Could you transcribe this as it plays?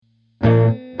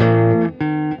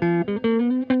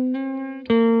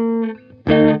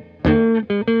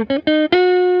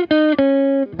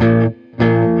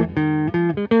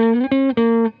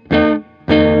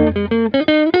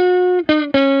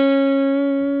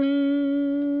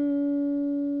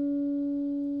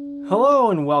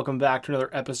Hello and welcome back to another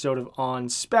episode of On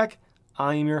Spec.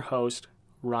 I am your host,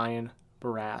 Ryan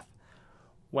Barath.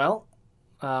 Well,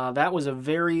 that was a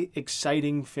very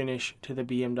exciting finish to the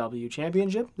BMW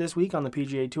Championship this week on the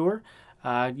PGA Tour.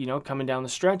 Coming down the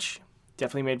stretch,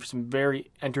 definitely made for some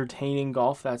very entertaining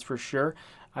golf, that's for sure.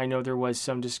 I know there was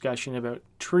some discussion about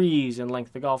trees and length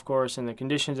of the golf course and the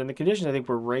conditions I think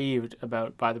were raved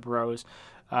about by the pros,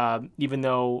 even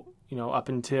though, up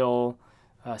until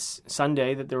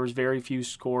Sunday that there was very few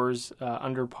scores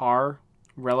under par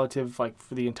relative,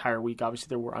 for the entire week. Obviously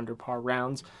there were under par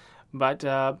rounds, but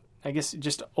I guess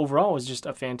just overall it was just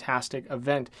a fantastic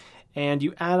event. And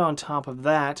you add on top of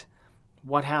that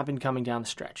what happened coming down the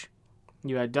stretch.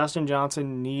 You had Dustin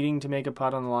Johnson needing to make a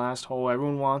putt on the last hole.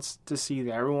 Everyone wants to see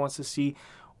that. Everyone wants to see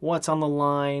what's on the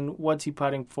line, what's he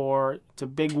putting for. It's a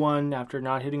big one after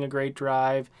not hitting a great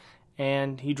drive,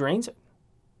 and he drains it.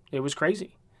 It was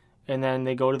crazy. And then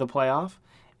they go to the playoff,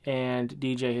 and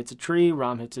DJ hits a tree,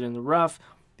 Rahm hits it in the rough.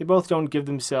 They both don't give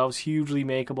themselves hugely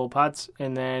makeable putts,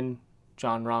 and then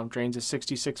Jon Rahm drains a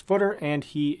 66-footer, and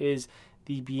he is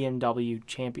the BMW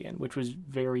champion, which was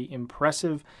very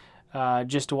impressive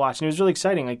just to watch. And it was really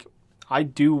exciting. I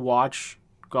do watch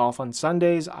golf on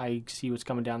Sundays. I see what's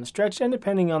coming down the stretch, and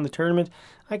depending on the tournament,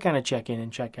 I kind of check in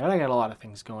and check out. I got a lot of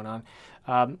things going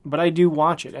on, but I do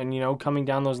watch it. And, coming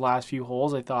down those last few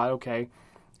holes, I thought, okay,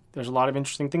 there's a lot of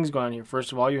interesting things going on here.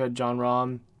 First of all, you had Jon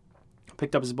Rahm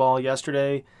picked up his ball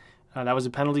yesterday. That was a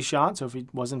penalty shot, so if it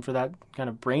wasn't for that kind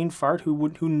of brain fart,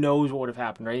 who knows what would have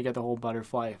happened, right? You got the whole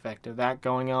butterfly effect of that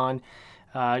going on.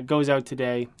 Goes out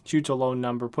today, shoots a low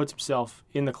number, puts himself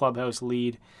in the clubhouse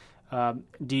lead.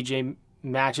 DJ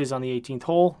matches on the 18th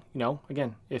hole.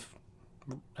 Again, if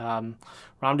Rahm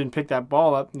didn't pick that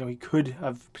ball up, he could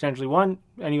have potentially won.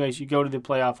 Anyways, you go to the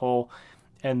playoff hole,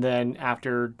 and then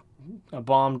after a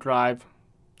bomb drive,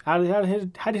 had to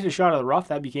hit a shot of the rough.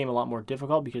 That became a lot more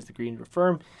difficult because the greens were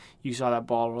firm. You saw that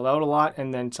ball roll out a lot,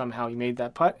 and then somehow he made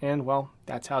that putt, and, well,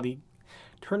 that's how the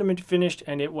tournament finished,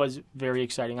 and it was very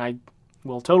exciting. I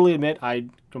will totally admit I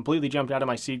completely jumped out of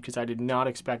my seat because I did not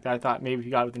expect that. I thought maybe if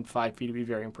he got within 5 feet, it would be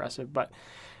very impressive. But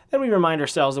then we remind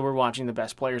ourselves that we're watching the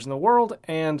best players in the world,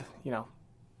 and,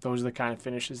 those are the kind of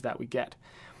finishes that we get.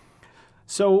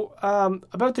 So,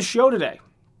 about the show today.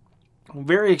 I'm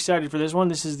very excited for this one.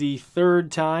 This is the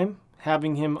third time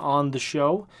having him on the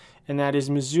show, and that is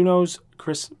Mizuno's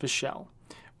Chris Bichsel,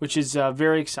 which is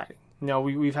very exciting.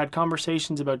 We've had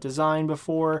conversations about design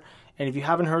before, and if you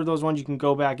haven't heard those ones, you can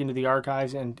go back into the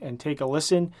archives and take a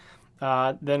listen.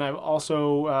 Then I've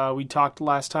also, we talked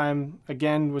last time,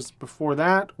 again, we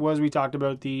talked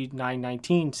about the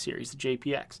 919 series, the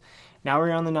JPX. Now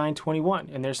we're on the 921,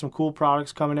 and there's some cool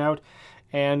products coming out,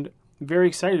 and very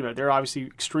excited about it. They're obviously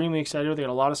extremely excited. They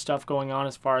got a lot of stuff going on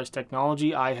as far as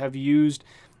technology. I have used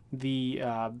the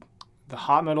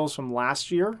Hot Metals from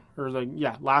last year,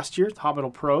 last year, the Hot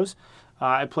Metal Pros.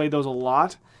 I played those a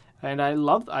lot, and I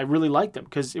really liked them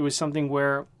because it was something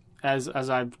where, as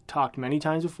I've talked many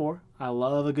times before, I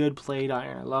love a good plate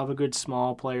iron. I love a good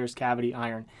small player's cavity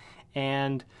iron.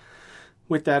 And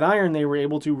with that iron, they were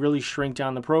able to really shrink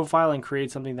down the profile and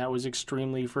create something that was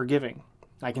extremely forgiving.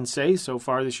 I can say so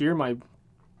far this year, the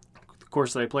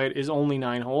course that I played is only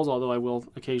 9 holes, although I will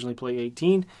occasionally play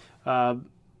 18. The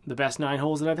best 9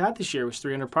 holes that I've had this year was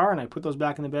 3 under par, and I put those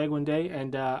back in the bag one day,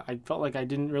 and I felt like I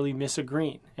didn't really miss a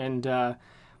green. And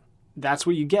that's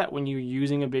what you get when you're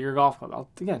using a bigger golf club.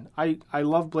 Again, I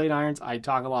love blade irons. I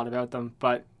talk a lot about them,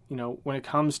 but when it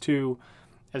comes to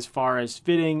as far as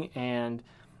fitting and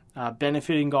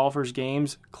benefiting golfers'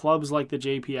 games, clubs like the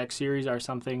JPX series are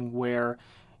something where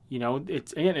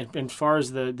it's, again, as far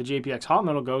as the JPX Hot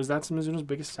Metal goes, that's Mizuno's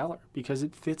biggest seller because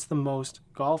it fits the most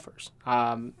golfers.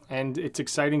 And it's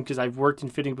exciting because I've worked in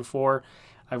fitting before.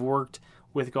 I've worked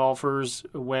with golfers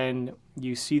when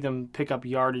you see them pick up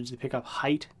yardage, they pick up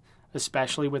height,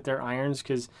 especially with their irons,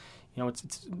 because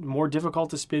it's more difficult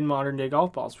to spin modern day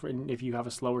golf balls. If you have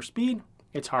a slower speed,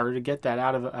 it's harder to get that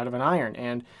out of an iron.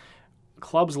 And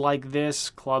clubs like this,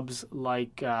 clubs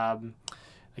like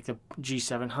the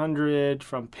G700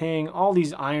 from Ping, all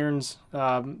these irons,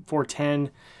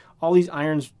 410, all these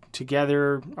irons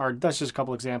together that's just a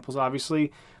couple examples,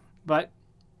 obviously, but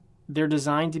they're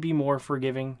designed to be more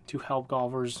forgiving to help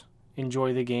golfers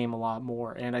enjoy the game a lot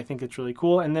more, and I think it's really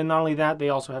cool. And then not only that, they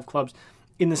also have clubs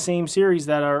in the same series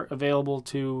that are available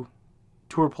to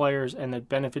tour players and that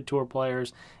benefit tour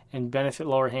players and benefit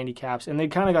lower handicaps, and they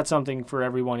kind of got something for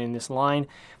everyone in this line.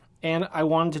 And I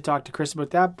wanted to talk to Chris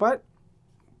about that, but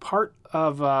part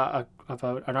of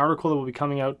an article that will be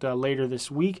coming out later this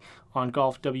week on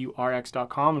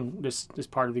golfwrx.com, and this is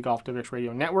part of the Golf WRX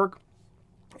Radio Network.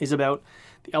 is about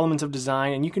the elements of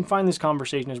design, and you can find this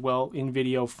conversation as well in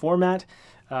video format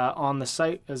on the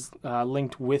site as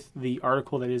linked with the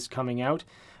article that is coming out.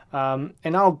 And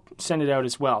I'll send it out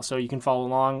as well, so you can follow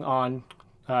along on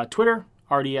Twitter,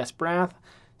 RDS Brath,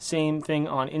 same thing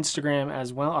on Instagram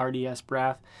as well, RDS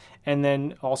Brath, and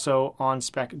then also on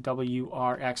Spec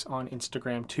WRX on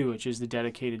Instagram too, which is the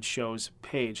dedicated shows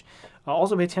page.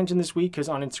 Also pay attention this week, because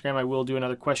on Instagram I will do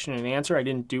another question and answer. I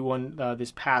didn't do one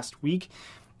this past week,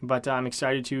 but I'm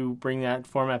excited to bring that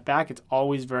format back. It's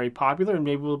always very popular, and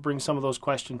maybe we'll bring some of those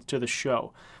questions to the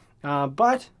show.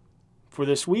 But for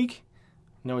this week,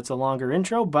 I know it's a longer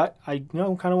intro, but I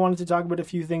kind of wanted to talk about a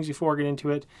few things before I get into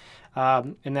it,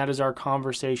 and that is our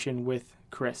conversation with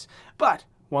Chris. But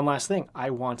one last thing I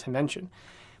want to mention.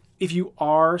 If you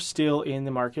are still in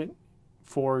the market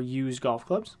for used golf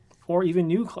clubs, or even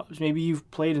new clubs, maybe you've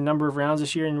played a number of rounds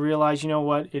this year and realize,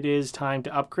 it is time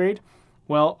to upgrade.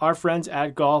 Well, our friends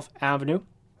at Golf Avenue,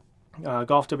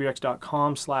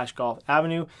 golfwx.com/Golf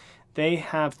Avenue, they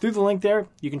have, through the link there,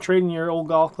 you can trade in your old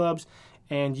golf clubs,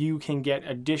 and you can get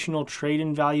additional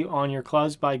trade-in value on your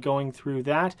clubs by going through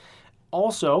that.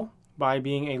 Also, by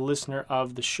being a listener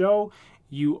of the show,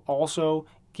 you also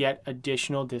get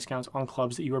additional discounts on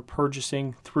clubs that you are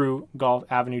purchasing through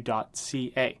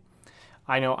golfavenue.ca.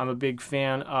 I know I'm a big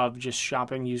fan of just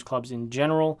shopping used clubs in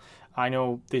general. I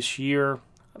know this year,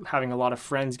 I'm having a lot of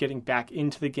friends getting back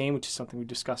into the game, which is something we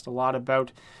discussed a lot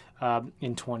about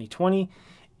in 2020.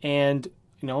 And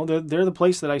they're the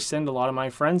place that I send a lot of my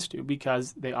friends to,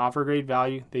 because they offer great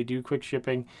value, they do quick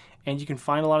shipping, and you can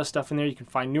find a lot of stuff in there. You can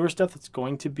find newer stuff that's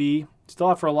going to be still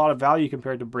offer a lot of value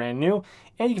compared to brand new,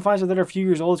 and you can find stuff that are a few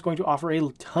years old that's going to offer a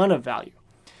ton of value.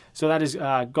 So that is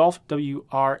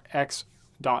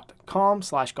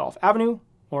golfwrx.com/Golf Avenue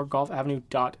or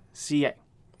golfavenue.ca.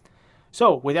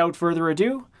 So without further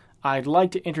ado, I'd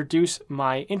like to introduce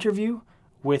my interview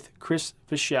with Chris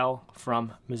Vichel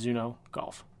from Mizuno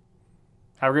Golf.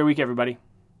 Have a great week, everybody.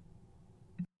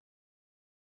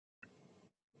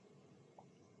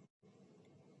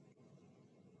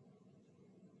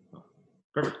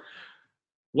 Perfect.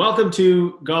 Welcome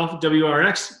to Golf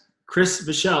WRX, Chris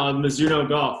Vichel of Mizuno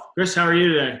Golf. Chris, how are you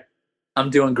today? I'm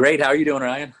doing great. How are you doing,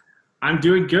 Ryan? I'm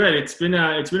doing good. It's been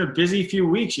a busy few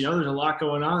weeks. There's a lot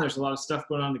going on. There's a lot of stuff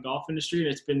going on in the golf industry, and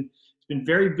it's been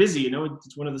very busy.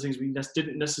 It's one of those things we just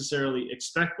didn't necessarily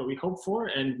expect, but we hoped for,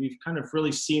 and we've kind of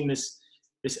really seen this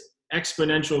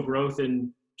exponential growth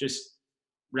in just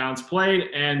rounds played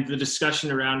and the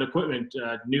discussion around equipment,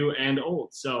 new and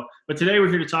old. But today we're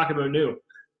here to talk about new.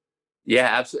 Yeah,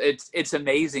 absolutely. It's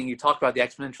amazing. You talked about the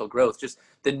exponential growth. Just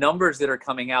the numbers that are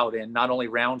coming out in not only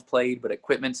rounds played, but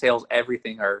equipment sales,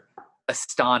 everything are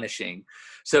astonishing.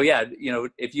 So yeah,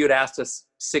 if you had asked us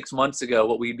 6 months ago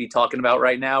what we'd be talking about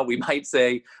right now, we might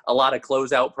say a lot of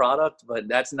closeout product, but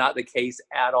that's not the case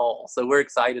at all. So we're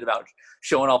excited about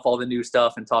showing off all the new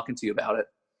stuff and talking to you about it.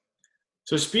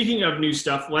 So speaking of new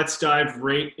stuff, let's dive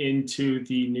right into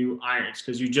the new irons,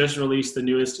 because you just released the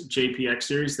newest JPX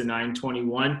series, the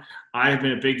 921. I have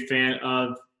been a big fan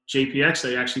of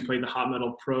JPX. I actually played the Hot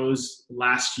Metal Pros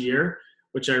last year,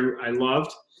 which I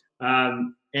loved.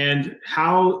 And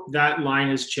how that line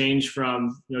has changed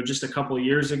from just a couple of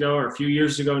years ago, or a few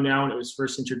years ago now when it was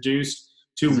first introduced,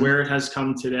 to where it has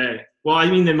come today. Well, I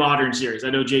mean the modern series.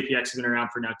 I know JPX has been around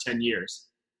for now 10 years.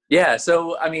 Yeah,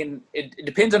 so I mean, it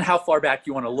depends on how far back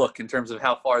you want to look in terms of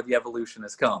how far the evolution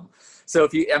has come. So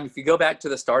if you go back to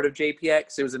the start of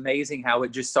JPX, it was amazing how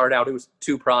it just started out. It was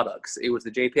two products. It was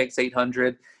the JPX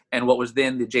 800 and what was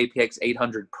then the JPX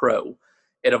 800 Pro.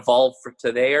 It evolved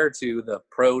to the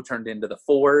Pro turned into the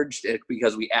Forged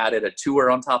because we added a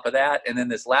Tour on top of that. And then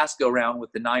this last go round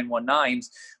with the 919s,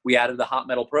 we added the Hot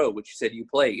Metal Pro, which you said you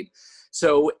played.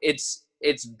 So it's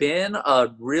been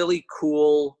a really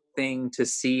cool thing to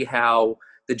see how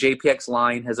the JPX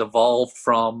line has evolved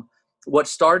from what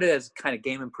started as kind of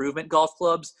game improvement golf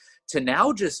clubs to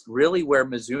now just really where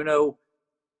Mizuno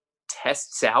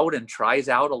tests out and tries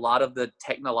out a lot of the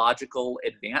technological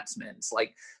advancements,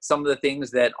 like some of the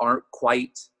things that aren't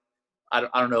quite, I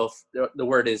don't know if the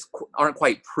word is, aren't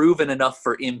quite proven enough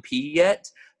for MP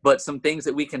yet, but some things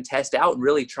that we can test out and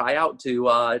really try out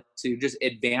to just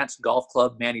advance golf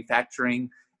club manufacturing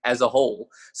as a whole.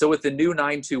 So with the new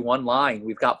 921 line,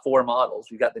 we've got 4 models.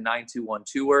 We've got the 921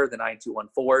 Tour, the 921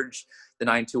 Forged, the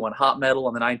 921 Hot Metal,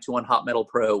 and the 921 Hot Metal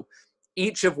Pro,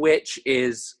 each of which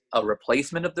is a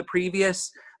replacement of the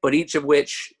previous, but each of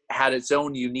which had its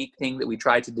own unique thing that we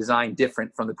tried to design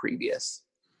different from the previous.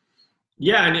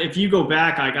 Yeah, and if you go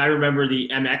back, like I remember the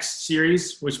MX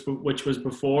series, which was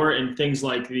before, and things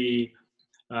like the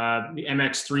the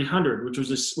MX 300, which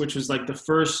was like the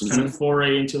first kind of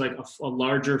foray into like a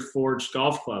larger forged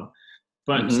golf club,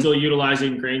 but still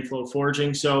utilizing grain flow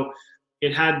forging. So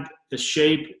it had the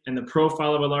shape and the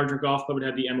profile of a larger golf club. It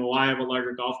had the MOI of a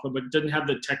larger golf club, but it didn't have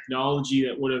the technology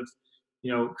that would have,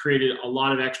 created a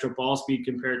lot of extra ball speed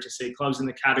compared to, say, clubs in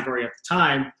the category at the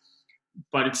time.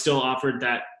 But it still offered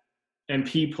that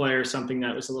MP player something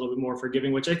that was a little bit more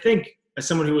forgiving, which I think, as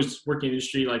someone who was working in the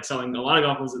industry, like selling a lot of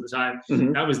golf clubs at the time,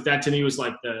 that to me was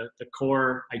like the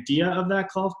core idea of that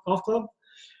golf club.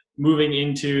 Moving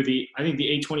into the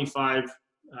 825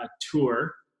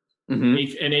 tour, an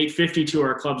 850 tour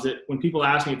are clubs that when people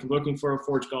ask me if you're looking for a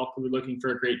forged golf club, we're looking for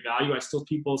a great value, I still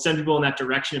send people in that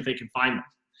direction if they can find them.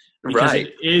 Because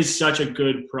it is such a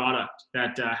good product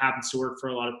that happens to work for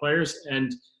a lot of players.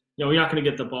 And you're not going to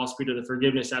get the ball speed or the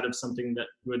forgiveness out of something that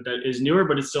is newer,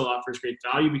 but it still offers great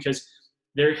value because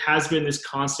there has been this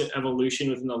constant evolution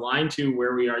within the line to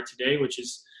where we are today, which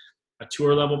is a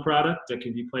tour level product that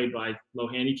can be played by low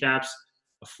handicaps,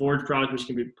 a forged product which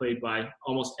can be played by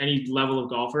almost any level of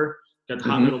golfer. Got the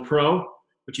Hot Metal Pro,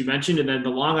 which you mentioned, and then the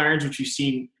long irons, which you've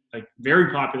seen like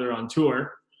very popular on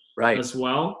tour as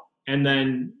well. And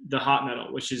then the Hot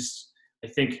Metal, which a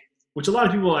lot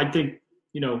of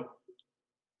people,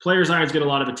 players irons get a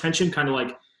lot of attention, kind of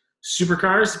like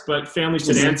supercars, but families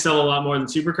today sell a lot more than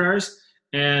supercars.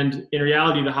 And in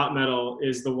reality, the Hot Metal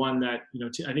is the one that,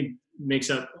 I think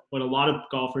makes up what a lot of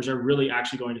golfers are really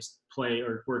actually going to play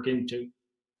or work into.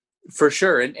 For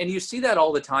sure. And you see that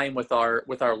all the time with our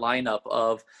lineup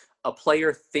of a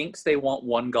player thinks they want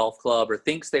one golf club or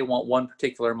thinks they want one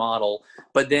particular model,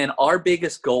 but then our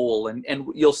biggest goal, and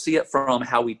you'll see it from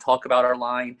how we talk about our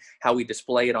line, how we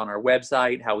display it on our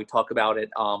website, how we talk about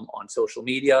it on social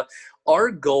media.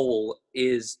 Our goal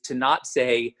is to not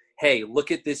say, hey, look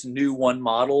at this new one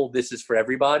model, this is for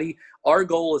everybody. Our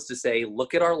goal is to say,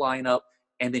 look at our lineup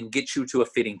and then get you to a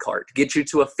fitting cart, get you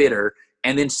to a fitter,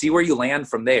 and then see where you land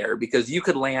from there, because you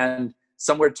could land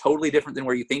somewhere totally different than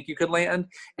where you think you could land,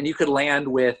 and you could land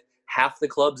with half the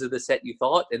clubs of the set you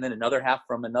thought and then another half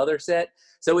from another set.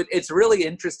 So it's really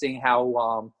interesting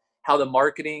how the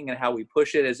marketing and how we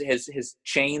push it has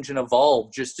changed and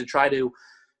evolved just to try to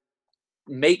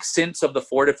make sense of the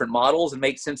four different models and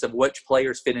make sense of which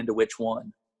players fit into which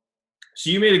one. So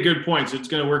you made a good point. So it's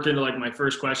going to work into like my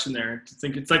first question there. I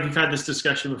think it's like we've had this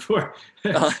discussion before.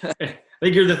 I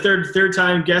think you're the third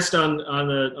time guest on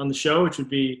the show, which would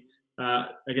be,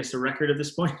 I guess, the record at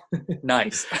this point.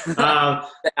 Nice. The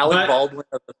Alec Baldwin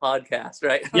of the podcast,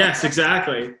 right? Yes,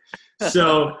 exactly.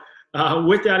 So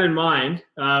with that in mind,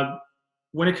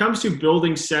 when it comes to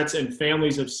building sets and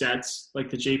families of sets, like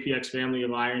the JPX family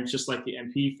of irons, just like the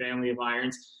MP family of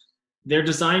irons, they're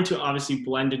designed to obviously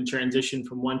blend and transition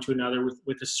from one to another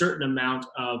with a certain amount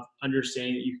of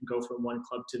understanding that you can go from one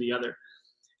club to the other.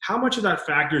 How much of that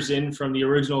factors in from the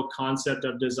original concept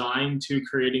of design to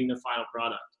creating the final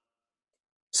product?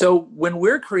 So when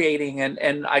we're creating,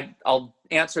 and I'll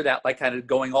answer that by kind of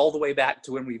going all the way back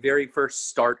to when we very first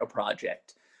start a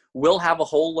project. We'll have a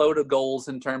whole load of goals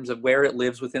in terms of where it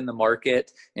lives within the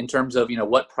market, in terms of,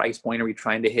 what price point are we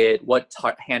trying to hit, what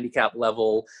handicap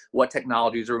level, what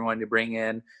technologies are we going to bring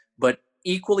in. But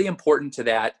equally important to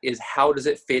that is how does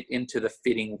it fit into the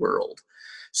fitting world?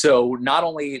 So not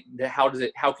only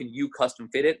how can you custom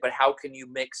fit it, but how can you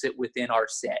mix it within our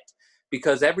set?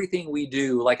 Because everything we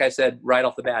do, like I said right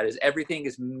off the bat, is everything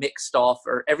is mixed off,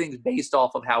 or everything's based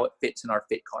off of how it fits in our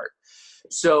fit cart.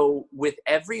 So with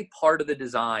every part of the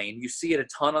design, you see it a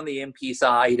ton on the MP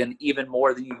side and even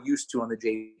more than you used to on the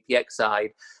JPX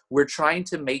side. We're trying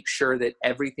to make sure that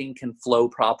everything can flow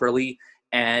properly,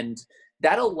 and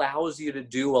that allows you to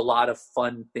do a lot of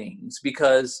fun things.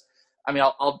 Because, I mean,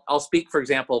 I'll speak, for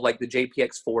example, like the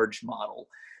JPX Forged model.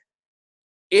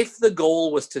 If the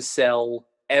goal was to sell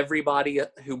everybody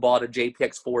who bought a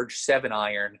JPX Forged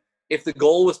 7-iron, if the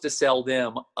goal was to sell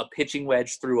them a pitching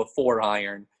wedge through a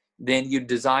 4-iron, then you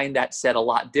design that set a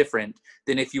lot different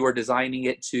than if you were designing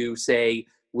it to say,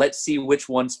 let's see which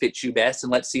ones fit you best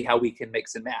and let's see how we can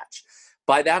mix and match.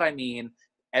 By that, I mean,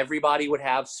 everybody would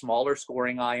have smaller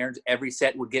scoring irons. Every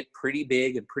set would get pretty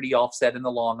big and pretty offset in the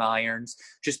long irons,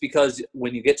 just because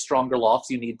when you get stronger lofts,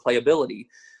 you need playability.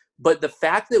 But the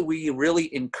fact that we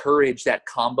really encourage that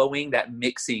comboing, that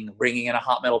mixing, bringing in a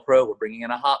Hot Metal Pro or bringing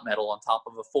in a Hot Metal on top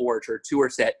of a Forge or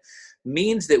tour set,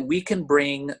 means that we can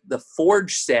bring the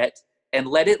Forge set and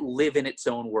let it live in its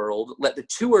own world, let the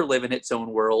tour live in its own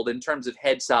world in terms of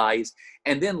head size,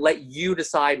 and then let you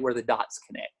decide where the dots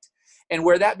connect. And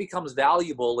where that becomes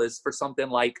valuable is for something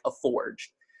like a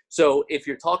Forge. So if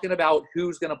you're talking about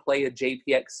who's going to play a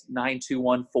JPX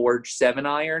 921 Forge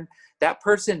 7-iron, that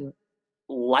person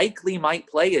likely might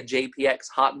play a JPX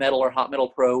Hot Metal or Hot Metal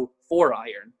Pro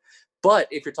 4-iron. But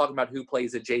if you're talking about who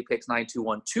plays a JPX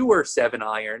 9212 Tour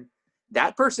 7-iron,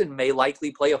 that person may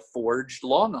likely play a forged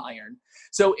long iron.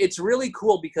 So it's really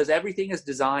cool because everything is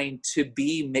designed to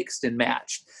be mixed and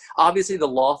matched. Obviously, the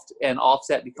loft and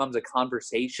offset becomes a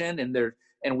conversation, and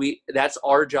that's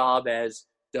our job as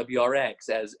WRX,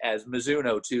 as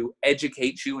Mizuno, to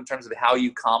educate you in terms of how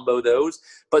you combo those.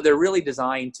 But they're really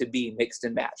designed to be mixed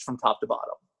and matched from top to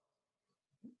bottom.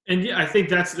 And yeah, I think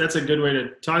that's a good way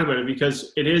to talk about it,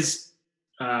 because it is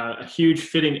a huge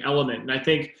fitting element. And I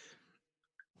think,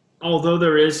 although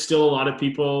there is still a lot of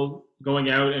people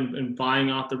going out and buying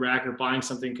off the rack or buying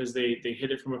something because they hit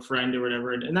it from a friend or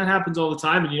whatever, and that happens all the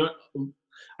time. And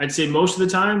I'd say most of the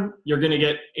time you're going to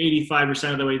get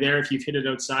 85% of the way there if you've hit it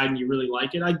outside and you really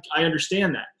like it. I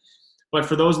understand that. But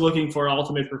for those looking for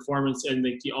ultimate performance and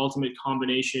the ultimate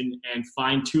combination and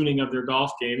fine tuning of their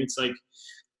golf game, it's like,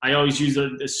 I always use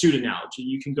the suit analogy.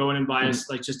 You can go in and buy a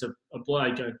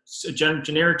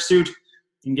generic suit. You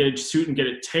can get a suit and get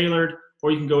it tailored, or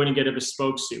you can go in and get a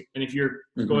bespoke suit. And if you're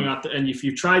going out and if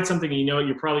you've tried something and you know it,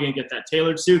 you're probably going to get that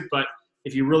tailored suit. But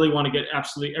if you really want to get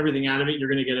absolutely everything out of it, you're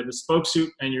going to get a bespoke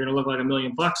suit, and you're going to look like $1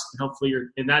 million. And hopefully, you're,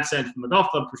 in that sense, from a golf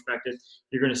club perspective,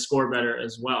 you're going to score better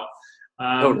as well.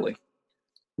 Totally.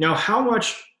 Now, how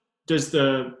much does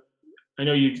I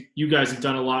know you guys have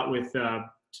done a lot with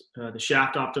the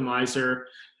shaft optimizer.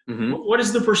 What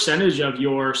is the percentage of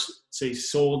your, say,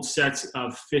 sold sets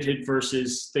of fitted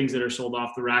versus things that are sold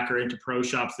off the rack or into pro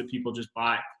shops that people just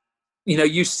buy?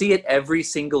 You see it every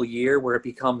single year where it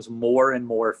becomes more and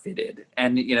more fitted.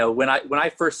 And, when I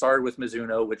first started with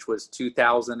Mizuno, which was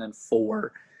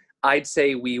 2004, I'd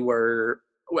say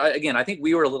I think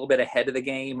we were a little bit ahead of the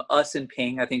game. Us and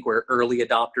Ping, I think, were early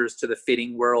adopters to the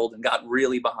fitting world and got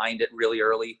really behind it really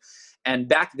early. And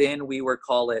back then we were,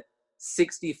 call it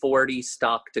 60-40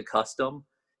 stock to custom.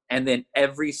 And then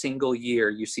every single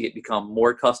year you see it become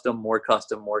more custom, more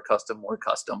custom, more custom, more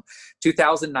custom.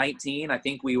 2019, I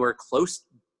think we were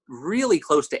really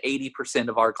close to 80%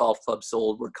 of our golf clubs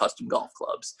sold were custom golf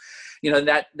clubs.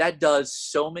 That does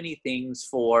so many things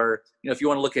for, if you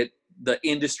want to look at the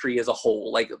industry as a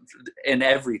whole, like in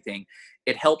everything,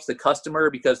 it helps the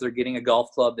customer because they're getting a golf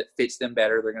club that fits them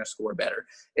better. They're going to score better.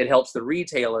 It helps the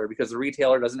retailer because the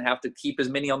retailer doesn't have to keep as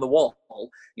many on the wall.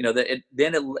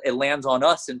 Then it lands on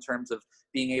us in terms of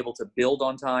being able to build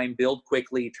on time, build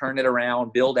quickly, turn it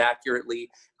around, build accurately,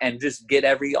 and just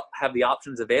have the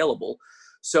options available.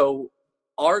 So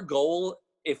our goal,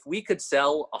 if we could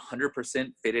sell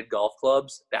 100% fitted golf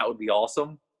clubs, that would be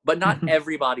awesome. But not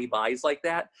everybody buys like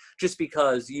that, just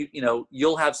because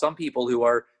you'll have some people who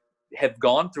have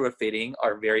gone through a fitting,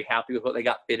 are very happy with what they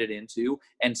got fitted into,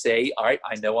 and say, all right,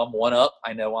 I know I'm one up.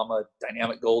 I know I'm a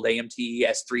Dynamic Gold AMT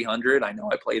S300. I know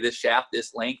I play this shaft,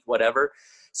 this length, whatever.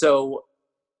 So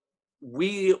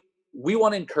we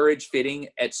want to encourage fitting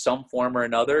at some form or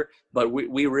another, but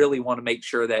we really want to make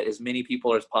sure that as many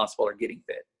people as possible are getting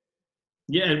fit.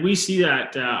 Yeah, and we see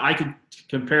that. I could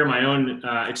compare my own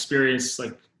experience,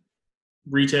 like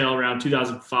retail around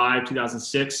 2005,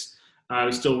 2006. I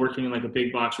was still working in like a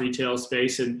big box retail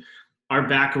space, and our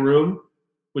back room,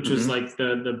 which was like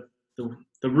the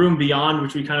room beyond,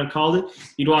 which we kind of called it.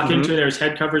 You'd walk into it, there was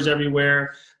head covers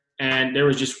everywhere, and there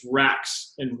was just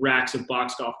racks and racks of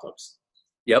box golf clubs.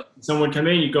 Yep. Someone would come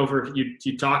in,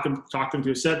 you talk them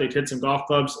to a set, they'd hit some golf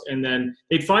clubs, and then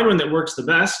they'd find one that works the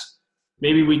best.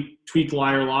 Maybe we tweak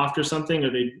Liar Loft or something,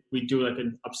 or we do like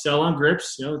an upsell on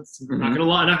grips. I'm not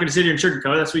gonna sit here and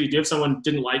sugarcoat. That's what you do. If someone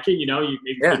didn't like it, you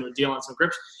maybe do a deal on some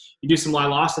grips. You do some Liar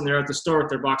Loft, and they're at the store with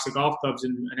their box of golf clubs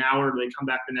in an hour. They come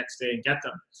back the next day and get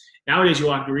them. Nowadays, you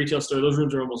walk to a retail store; those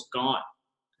rooms are almost gone.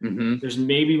 There's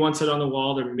maybe one set on the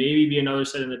wall. There maybe be another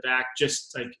set in the back,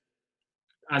 just like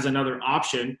as another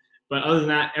option. But other than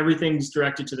that, everything's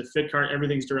directed to the fit cart.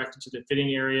 Everything's directed to the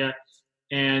fitting area.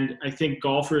 And I think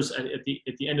golfers at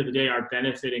the end of the day are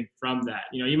benefiting from that.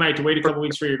 You might have to wait a couple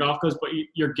weeks for your golf clubs, but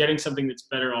you're getting something that's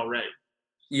better already.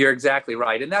 You're exactly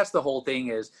right. And that's the whole thing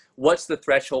is, what's the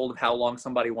threshold of how long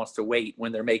somebody wants to wait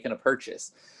when they're making a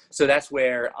purchase? So that's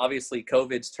where obviously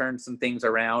COVID's turned some things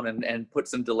around and put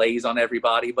some delays on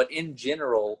everybody. But in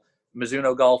general,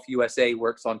 Mizuno Golf USA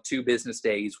works on 2 business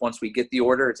days. Once we get the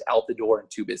order, it's out the door in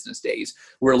 2 business days.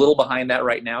 We're a little behind that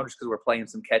right now just because we're playing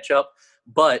some catch up.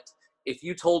 But if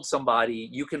you told somebody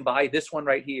you can buy this one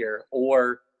right here,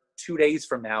 or 2 days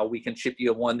from now we can ship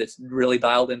you one that's really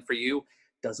dialed in for you,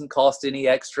 doesn't cost any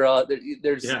extra.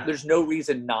 There's no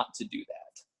reason not to do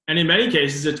that. And in many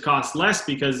cases it costs less,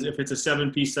 because if it's a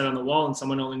 7-piece set on the wall and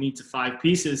someone only needs 5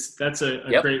 pieces, that's a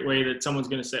great way that someone's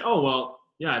going to say, oh, well,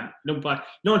 yeah, don't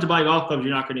want to buy golf clubs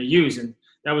you're not going to use. And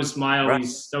that was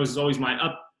that was always my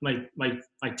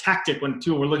tactic when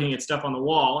we're looking at stuff on the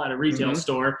wall at a retail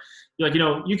store. You're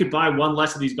like, you could buy one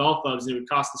less of these golf clubs and it would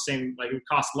cost the same, like it would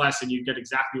cost less and you get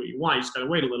exactly what you want. You just got to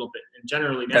wait a little bit. And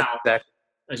generally now,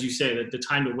 as you say, that the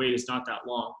time to wait is not that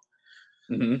long.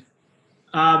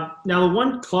 Now, the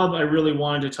one club I really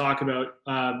wanted to talk about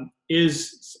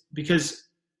is because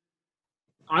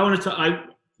I wanted to,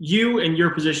 you and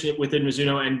your position within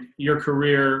Mizuno and your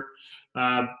career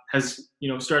has,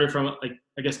 started from, like,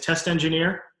 I guess, test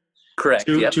engineer. Correct.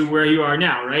 To where you are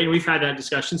now, right? And we've had that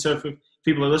discussion. So if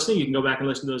people are listening, you can go back and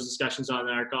listen to those discussions on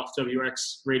our Golf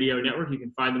WX radio network. You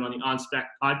can find them on the OnSpec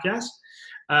podcast.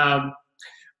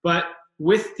 But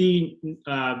with the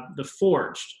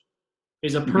Forged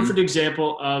is a perfect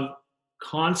example of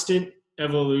constant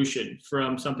evolution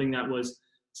from something that was,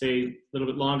 say, a little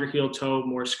bit longer heel toe,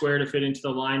 more square to fit into the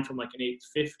line from like an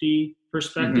 850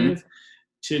 perspective,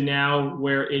 to now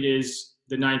where it is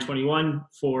the 921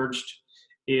 Forged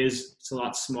it's a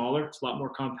lot smaller, it's a lot more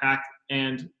compact.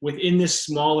 And within this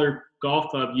smaller golf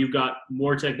club, you've got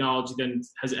more technology than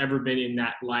has ever been in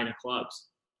that line of clubs.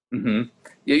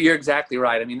 You're exactly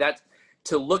right. I mean, that's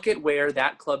to look at where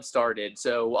that club started.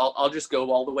 So I'll just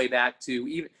go all the way back to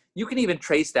you can even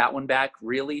trace that one back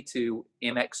really to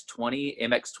MX20,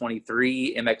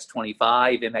 MX23,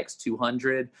 MX25,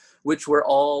 MX200, which were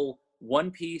all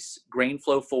one-piece grain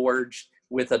flow forged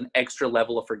with an extra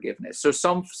level of forgiveness. So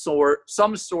some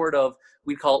sort of,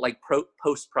 we call it like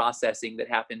post-processing that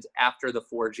happens after the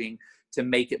forging to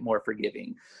make it more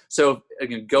forgiving. So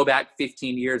again, go back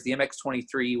 15 years, the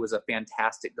MX23 was a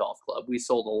fantastic golf club. We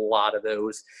sold a lot of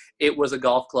those. It was a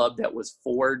golf club that was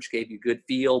forged, gave you good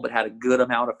feel, but had a good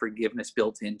amount of forgiveness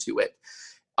built into it.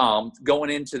 Going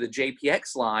into the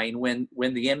JPX line, when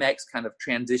the MX kind of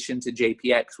transitioned to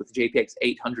JPX with JPX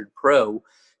 800 Pro,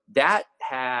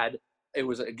 it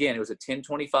was a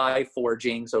 1025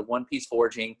 forging, so one-piece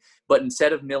forging, but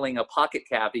instead of milling a pocket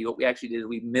cavity, what we actually did is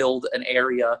we milled an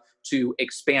area to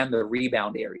expand the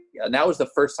rebound area. And that was the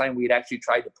first time we had actually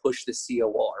tried to push the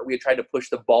COR. We had tried to push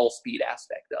the ball speed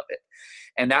aspect of it.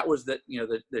 And that was the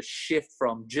shift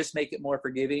from just make it more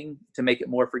forgiving to make it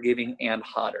more forgiving and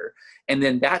hotter. And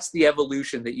then that's the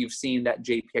evolution that you've seen that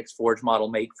JPX Forge model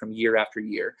make from year after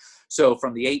year. So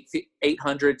from the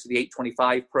 800 to the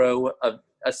 825 Pro,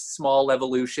 a small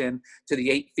evolution, to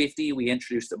the 850, we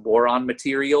introduced a boron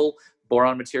material.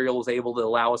 Boron material was able to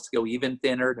allow us to go even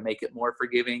thinner to make it more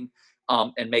forgiving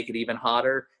and make it even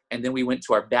hotter. And then we went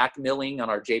to our back milling on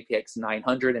our JPX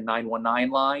 900 and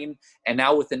 919 line. And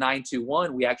now with the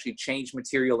 921, we actually changed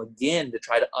material again to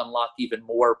try to unlock even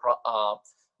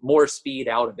more speed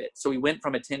out of it. So we went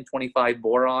from a 1025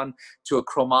 boron to a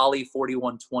chromoly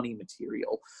 4120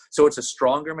 material. So it's a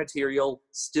stronger material,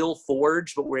 still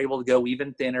forged, but we're able to go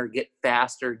even thinner, get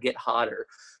faster, get hotter.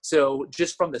 So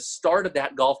just from the start of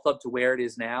that golf club to where it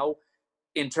is now,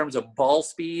 in terms of ball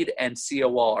speed and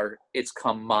COR, it's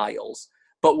come miles.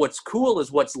 But what's cool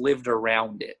is what's lived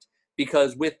around it.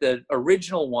 Because with the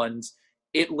original ones,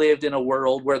 it lived in a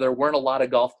world where there weren't a lot of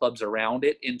golf clubs around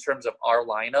it in terms of our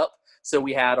lineup. So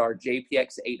we had our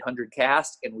JPX 800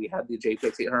 Cast and we had the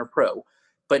JPX 800 Pro.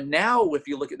 But now if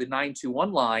you look at the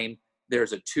 921 line,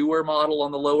 there's a Tour model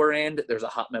on the lower end. There's a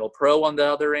Hot Metal Pro on the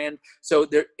other end. So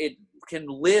it can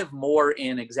live more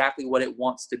in exactly what it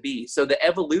wants to be. So the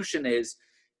evolution is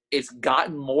it's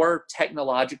gotten more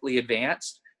technologically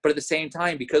advanced, but at the same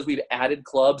time, because we've added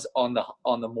clubs on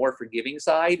the more forgiving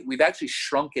side, we've actually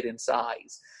shrunk it in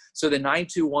size. So the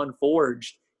 921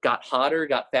 Forged got hotter,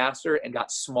 got faster, and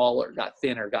got smaller, got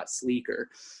thinner, got sleeker.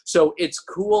 So it's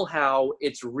cool how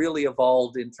it's really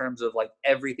evolved in terms of like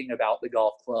everything about the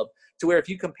golf club, to where if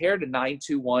you compare the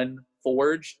 921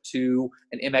 Forged to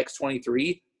an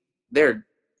MX23, they're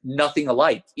nothing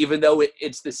alike, even though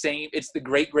it's the same, it's the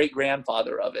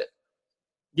great-great-grandfather of it.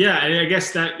 Yeah, and I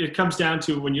guess that it comes down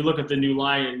to when you look at the new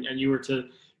line and you were to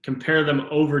compare them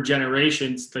over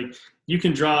generations, like you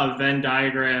can draw a Venn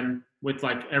diagram with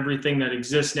like everything that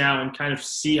exists now and kind of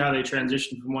see how they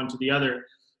transition from one to the other.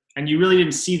 And you really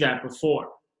didn't see that before.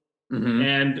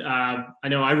 And I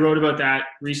know I wrote about that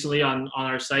recently on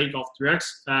our site, Golf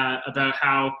Directs, about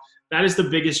how that is the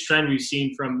biggest trend we've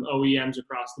seen from OEMs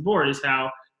across the board, is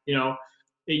how,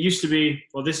 it used to be,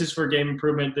 well, this is for game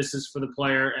improvement, this is for the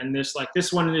player, and this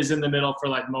one is in the middle for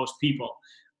like most people.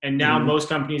 And now most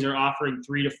companies are offering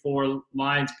 3 to 4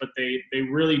 lines, but they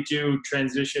really do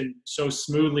transition so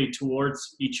smoothly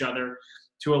towards each other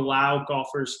to allow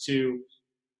golfers to,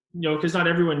 because not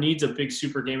everyone needs a big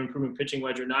super game improvement pitching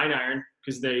wedge or 9-iron,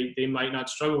 because they might not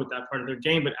struggle with that part of their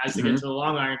game. But as they get to the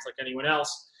long irons, like anyone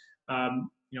else,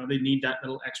 they need that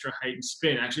little extra height and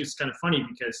spin. Actually, it's kind of funny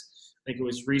because I think it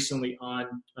was recently on,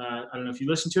 I don't know if you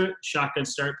listened to it, Shotgun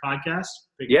Start podcast.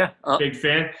 Big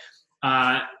fan.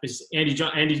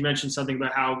 Andy's mentioned something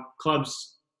about how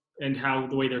clubs and how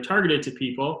the way they're targeted to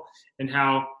people, and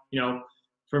how,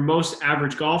 for most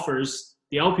average golfers,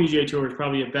 the LPGA Tour is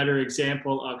probably a better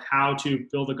example of how to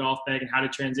build a golf bag and how to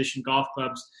transition golf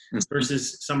clubs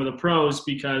versus some of the pros,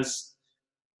 because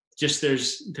just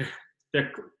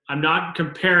I'm not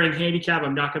comparing handicap.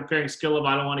 I'm not comparing skill level.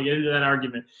 I don't want to get into that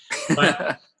argument.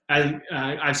 But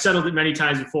I've settled it many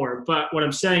times before. But what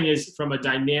I'm saying is,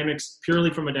 purely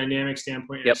from a dynamic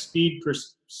standpoint, and speed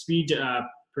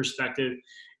perspective,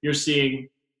 you're seeing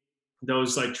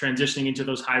those like transitioning into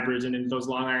those hybrids and into those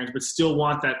long irons, but still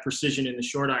want that precision in the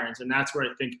short irons. And that's where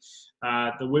I think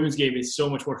the women's game is so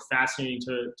much more fascinating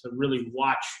to really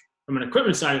watch from an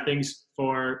equipment side of things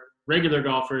for regular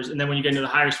golfers. And then when you get into the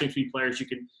higher swing speed players, you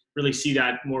can really see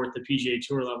that more with the PGA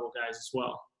Tour level guys as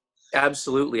well.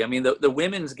 Absolutely. I mean, the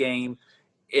women's game,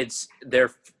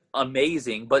 they're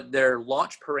amazing, but their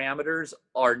launch parameters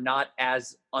are not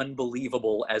as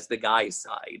unbelievable as the guys'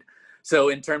 side. So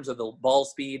in terms of the ball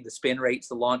speed, the spin rates,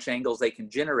 the launch angles they can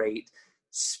generate,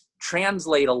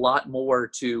 translate a lot more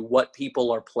to what people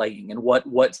are playing and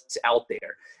what's out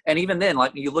there. And even then,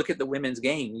 like you look at the women's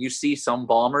game, you see some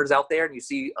bombers out there, and you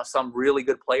see some really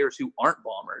good players who aren't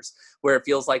bombers, where it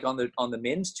feels like on the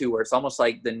men's tour, it's almost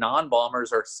like the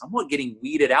non-bombers are somewhat getting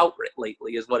weeded out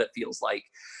lately, is what it feels like.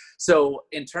 So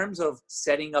in terms of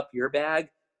setting up your bag,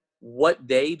 what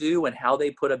they do and how they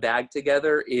put a bag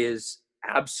together is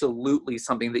absolutely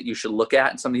something that you should look at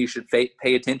and something you should pay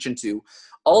attention to.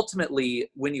 Ultimately,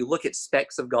 when you look at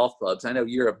specs of golf clubs, I know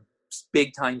you're a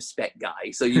big time spec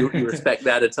guy, so you respect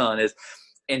that a ton.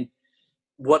 And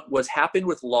what was happened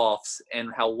with lofts and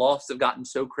how lofts have gotten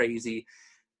so crazy,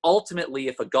 ultimately,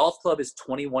 if a golf club is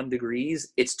 21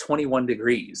 degrees, it's 21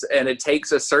 degrees. And it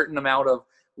takes a certain amount of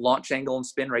launch angle and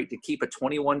spin rate to keep a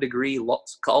 21 degree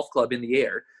golf club in the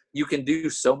air. You can do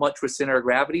so much with center of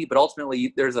gravity, but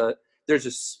ultimately there's a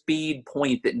speed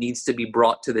point that needs to be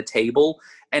brought to the table.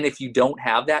 And if you don't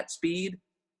have that speed,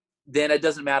 then it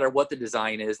doesn't matter what the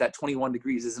design is. That 21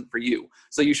 degrees isn't for you.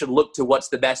 So you should look to what's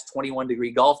the best 21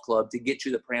 degree golf club to get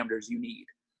you the parameters you need.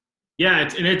 Yeah,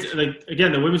 it's like,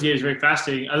 again, the women's game is very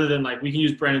fascinating. Other than, like, we can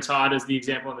use Brandon Todd as the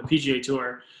example on the PGA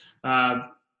Tour,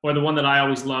 or the one that I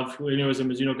always loved, who I knew was a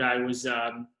Mizuno guy, was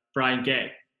Brian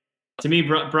Gay. To me,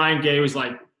 Brian Gay was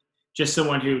like just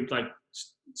someone who like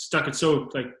stuck it so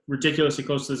like ridiculously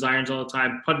close to his irons all the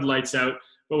time, putted lights out,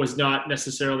 but was not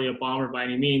necessarily a bomber by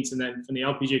any means. And then from the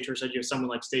LPGA Tour side, you have someone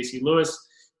like Stacey Lewis,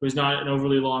 who's not an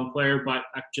overly long player, but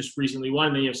just recently won.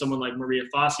 And then you have someone like Maria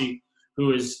Fassi,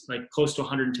 who is like close to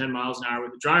 110 miles an hour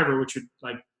with a driver, which would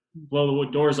like blow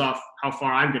the doors off how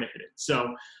far I'm going to hit it.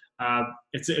 So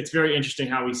it's very interesting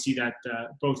how we see that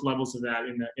both levels of that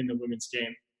in the women's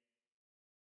game.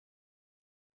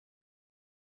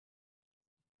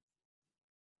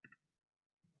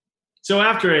 So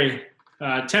after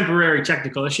a temporary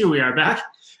technical issue, we are back.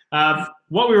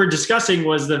 What we were discussing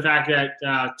was the fact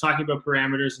that talking about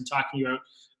parameters and talking about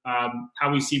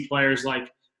how we see players like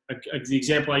the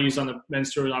example I used on the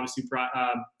men's tour was obviously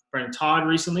Brandon Todd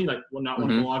recently, like not one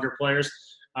of the longer players.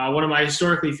 One of my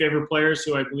historically favorite players,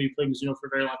 who I believe played Mizuno for a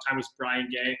very long time, was Brian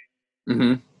Gay.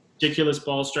 Ridiculous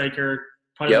ball striker,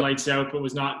 putted lights out, but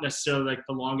was not necessarily like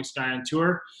the longest guy on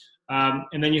tour.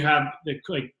 And then you have the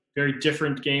very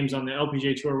different games on the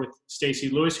LPGA Tour with Stacey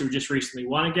Lewis, who just recently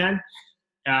won again,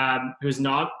 who's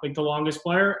not like the longest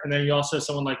player. And then you also have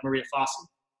someone like Maria Fassi,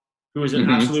 who is an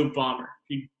absolute bomber.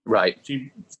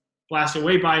 She blasted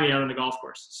way by me out on the golf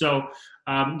course. So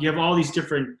you have all these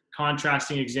different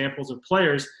contrasting examples of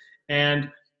players, and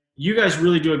you guys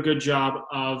really do a good job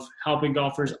of helping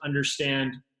golfers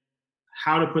understand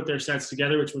how to put their sets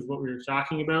together, which was what we were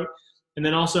talking about, and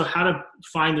then also how to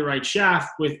find the right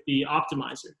shaft with the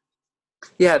optimizer.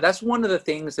 Yeah, that's one of the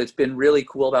things that's been really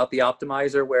cool about the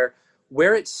optimizer,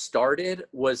 where it started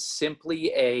was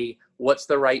simply what's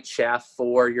the right shaft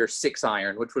for your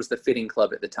 6-iron, which was the fitting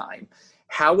club at the time.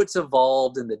 How it's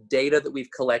evolved and the data that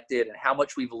we've collected and how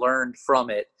much we've learned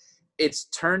from it, it's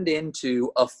turned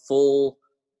into a full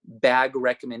bag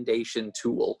recommendation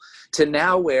tool to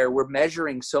now where we're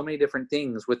measuring so many different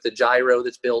things with the gyro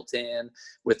that's built in,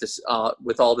 with this,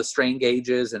 with all the strain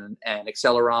gauges and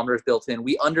accelerometers built in.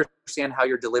 We understand how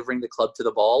you're delivering the club to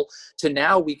the ball. To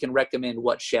now we can recommend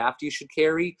what shaft you should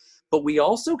carry, but we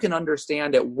also can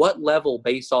understand at what level,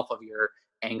 based off of your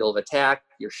angle of attack,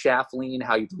 your shaft lean,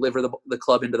 how you deliver the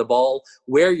club into the ball,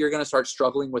 where you're going to start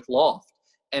struggling with loft.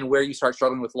 and where you start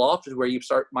struggling with loft is where you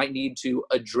might need to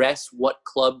address what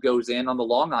club goes in on the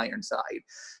long iron side.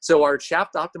 So our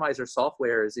shaft optimizer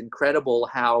software is incredible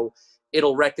how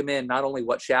it'll recommend not only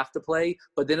what shaft to play,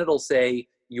 but then it'll say,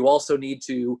 you also need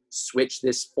to switch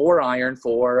this 4 iron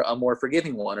for a more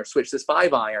forgiving one, or switch this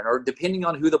 5 iron, or depending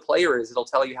on who the player is, it'll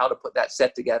tell you how to put that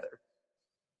set together.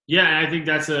 Yeah, and I think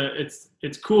that's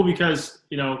it's cool because,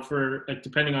 you know, for like,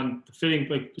 depending on the fitting,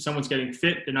 like if someone's getting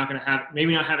fit, they're not going to have,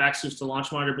 maybe not have access to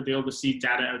launch monitor, but they'll be able to see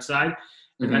data outside.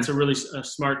 And that's a really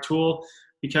smart tool,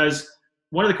 because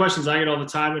one of the questions I get all the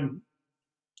time, and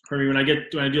for me, when I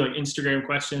do like Instagram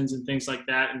questions and things like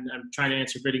that, and I'm trying to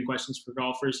answer bidding questions for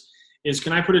golfers, is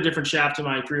can I put a different shaft to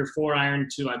my 3 or 4 iron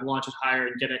to like launch it higher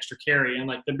and get extra carry? And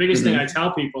like the biggest thing I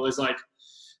tell people is like,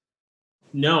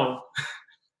 no.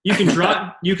 You can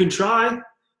try,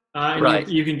 and Right.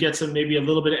 you can get some, maybe a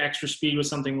little bit of extra speed with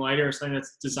something lighter or something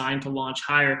that's designed to launch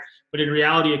higher. But in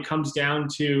reality, it comes down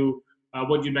to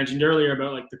what you mentioned earlier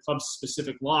about like the club's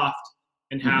specific loft,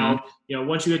 and how, you know,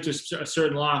 once you get to a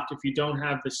certain loft, if you don't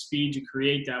have the speed to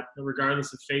create that,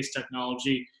 regardless of face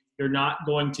technology, you're not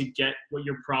going to get what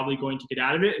you're probably going to get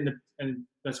out of it. And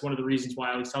that's one of the reasons why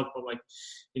I always tell people, like,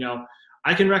 you know,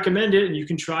 I can recommend it and you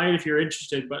can try it if you're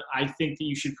interested, but I think that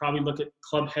you should probably look at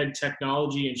club head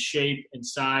technology and shape and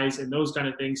size and those kind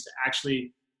of things to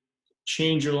actually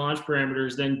change your launch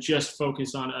parameters than just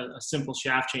focus on a simple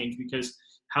shaft change, because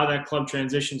how that club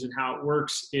transitions and how it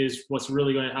works is what's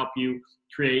really going to help you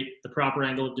create the proper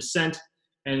angle of descent,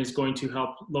 and is going to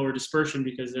help lower dispersion,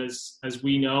 because as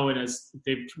we know, and as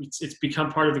it's become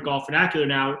part of the golf vernacular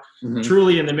now,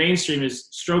 truly in the mainstream, is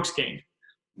strokes gained.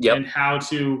 Yep. And how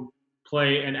to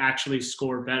play and actually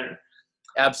score better.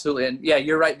 Absolutely. And yeah,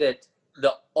 you're right that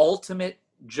the ultimate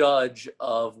judge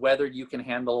of whether you can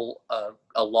handle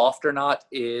a loft or not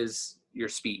is your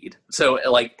speed. So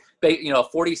like, you know, a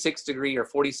 46 degree or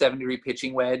 47 degree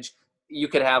pitching wedge, you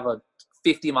could have a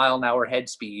 50 mile an hour head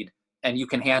speed and you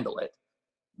can handle it,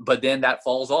 but then that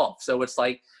falls off. So it's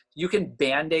like, you can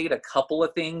Band-Aid a couple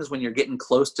of things when you're getting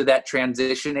close to that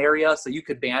transition area. So you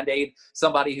could Band-Aid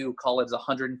somebody who, call it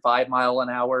 105 mile an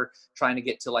hour, trying to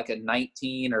get to like a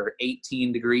 19 or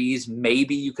 18 degrees.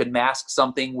 Maybe you could mask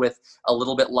something with a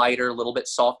little bit lighter, a little bit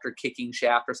softer kicking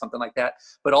shaft or something like that.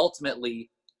 But ultimately,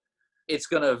 it's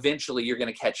going to eventually, you're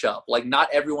going to catch up. Like, not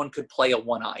everyone could play a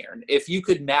 1 iron. If you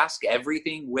could mask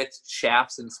everything with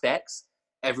shafts and specs,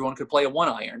 everyone could play a 1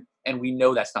 iron. And we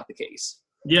know that's not the case.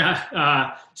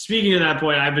 Yeah. Speaking of that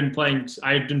point, I've been playing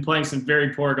some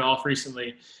very poor golf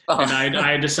recently, and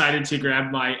I decided to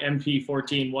grab my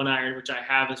MP14 1 iron, which I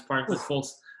have as part of the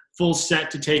full set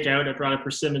to take out. I brought a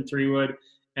Persimmon 3-wood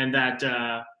and that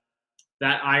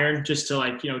iron just to,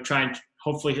 like, you know, try and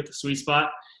hopefully hit the sweet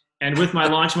spot. And with my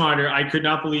launch monitor, I could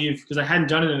not believe, because I hadn't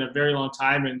done it in a very long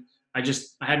time, and I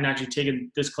hadn't actually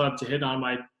taken this club to hit on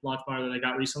my launch monitor that I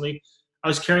got recently. I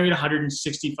was carrying it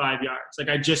 165 yards. Like,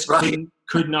 I just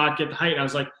could not get the height. I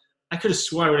was like, I could have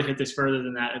swore I would have hit this further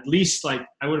than that. At least, like,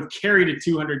 I would have carried it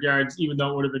 200 yards, even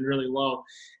though it would have been really low.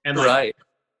 And like,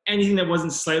 anything that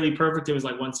wasn't slightly perfect, it was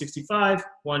like 165,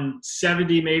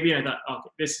 170 maybe. And I thought, okay,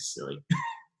 this is silly.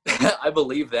 I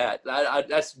believe that.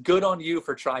 That's good on you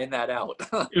for trying that out.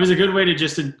 It was a good way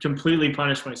to completely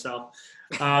punish myself.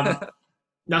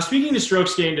 Now, speaking of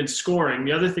strokes gained and scoring,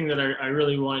 the other thing that I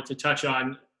really wanted to touch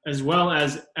on, as well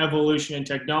as evolution and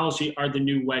technology, are the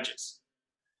new wedges.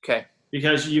 Okay.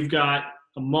 Because you've got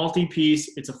a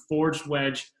multi-piece, it's a forged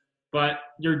wedge, but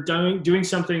you're doing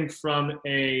something from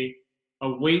a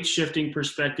weight shifting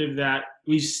perspective that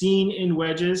we've seen in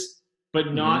wedges,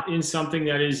 but not in something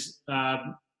that is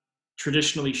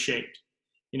traditionally shaped,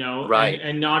 you know,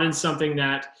 and not in something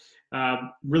that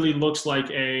really looks like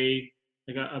a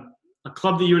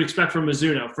club that you would expect from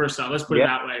Mizuno. First off, let's put it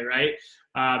that way, right?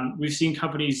 We've seen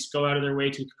companies go out of their way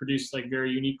to produce like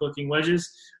very unique looking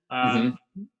wedges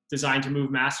designed to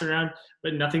move mass around,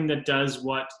 but nothing that does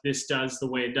what this does the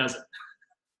way it does it.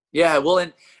 Yeah, well,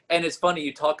 and it's funny,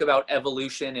 you talk about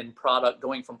evolution and product,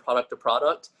 going from product to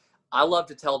product. I love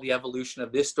to tell the evolution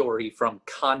of this story from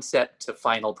concept to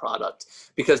final product,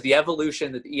 because the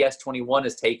evolution that the ES21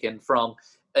 has taken from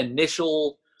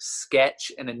initial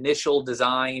sketch and initial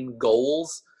design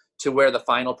goals to where the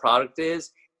final product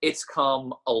is, it's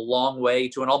come a long way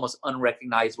to an almost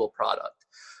unrecognizable product.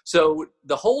 So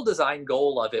the whole design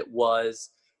goal of it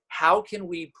was, how can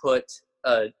we put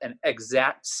an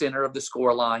exact center of the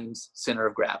score line's center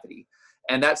of gravity?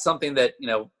 And that's something that, you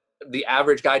know, the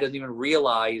average guy doesn't even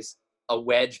realize a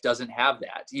wedge doesn't have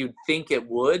that. You'd think it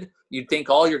would. You'd think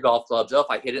all your golf clubs, oh, if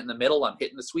I hit it in the middle, I'm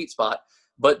hitting the sweet spot.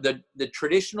 But the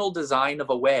traditional design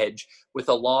of a wedge with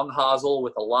a long hosel,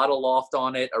 with a lot of loft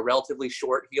on it, a relatively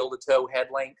short heel to toe head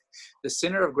length, the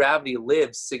center of gravity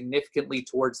lives significantly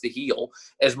towards the heel,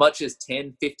 as much as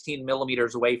 10, 15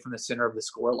 millimeters away from the center of the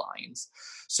score lines.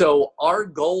 So our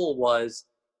goal was,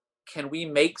 can we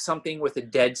make something with a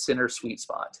dead center sweet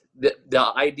spot?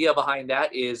 The idea behind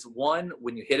that is, one,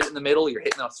 when you hit it in the middle, you're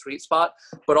hitting a sweet spot,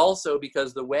 but also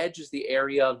because the wedge is the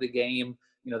area of the game,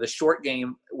 the short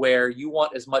game, where you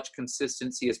want as much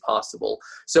consistency as possible.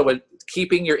 So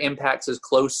keeping your impacts as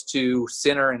close to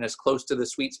center and as close to the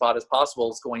sweet spot as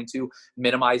possible is going to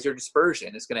minimize your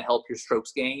dispersion. It's going to help your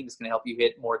strokes gained. It's going to help you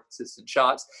hit more consistent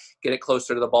shots, get it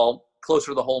closer to the ball,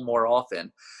 closer to the hole more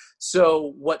often.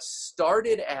 So what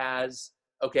started as,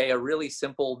 a really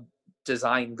simple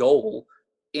design goal,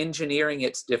 engineering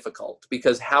it's difficult,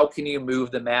 because how can you move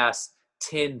the mass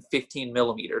 10, 15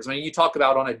 millimeters? I mean, you talk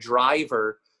about on a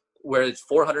driver where it's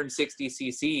 460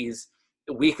 cc's,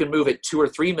 we can move it 2 or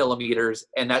 3 millimeters,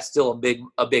 and that's still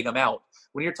a big amount.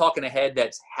 When you're talking a head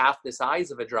that's half the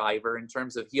size of a driver in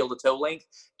terms of heel to toe length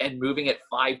and moving it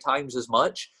 5 times as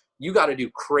much, you got to do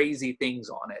crazy things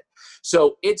on it.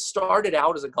 So it started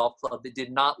out as a golf club that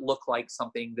did not look like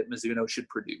something that Mizuno should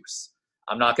produce.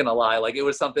 I'm not going to lie. Like, it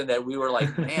was something that we were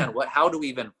like, man, how do we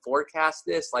even forecast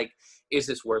this? Like, is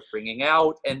this worth bringing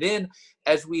out? And then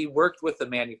as we worked with the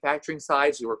manufacturing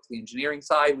side, we worked with the engineering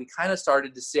side, we kind of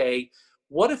started to say,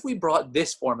 what if we brought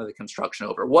this form of the construction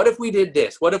over? What if we did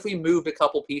this? What if we moved a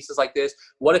couple pieces like this?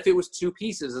 What if it was 2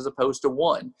 pieces as opposed to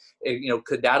 1?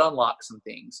 Could that unlock some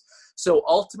things? So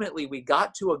ultimately, we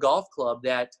got to a golf club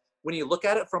that, when you look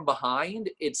at it from behind,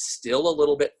 it's still a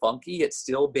little bit funky. It's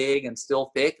still big and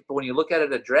still thick. But when you look at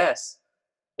it address,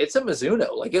 it's a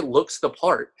Mizuno. Like, it looks the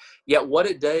part. Yet what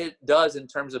it does in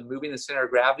terms of moving the center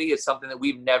of gravity is something that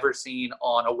we've never seen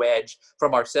on a wedge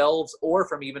from ourselves or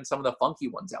from even some of the funky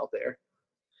ones out there.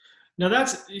 Now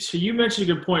so you mentioned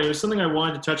a good point. It was something I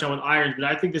wanted to touch on with irons, but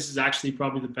I think this is actually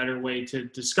probably the better way to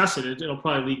discuss it. It'll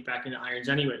probably leak back into irons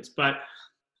anyways. But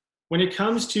when it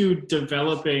comes to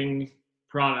developing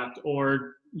product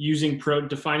or using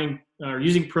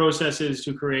processes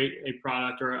to create a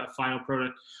product or a final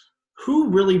product, who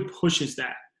really pushes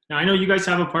that? Now, I know you guys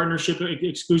have a partnership,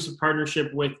 exclusive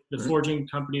partnership with the forging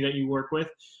company that you work with.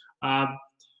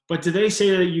 But do they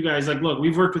say that you guys, like, look,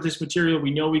 we've worked with this material,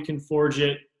 we know we can forge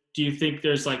it. Do you think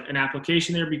there's like an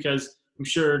application there? Because pretty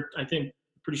sure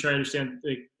I understand,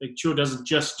 like Chuo doesn't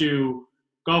just do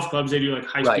golf clubs. They do like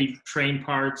high-speed train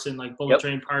parts and like bullet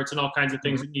train parts and all kinds of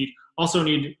things that need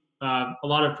a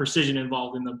lot of precision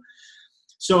involved in them.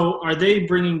 So are they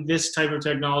bringing this type of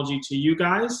technology to you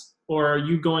guys, or are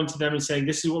you going to them and saying,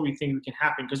 this is what we think can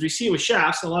happen? Because we see it with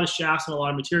shafts. A lot of shafts and a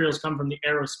lot of materials come from the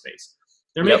aerospace.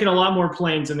 They're making a lot more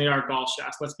planes than they are golf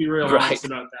shafts. Let's be real honest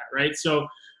about that, right? So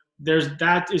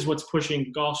that is what's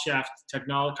pushing golf shaft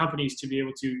technology companies to be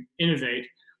able to innovate.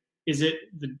 Is it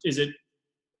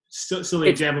silly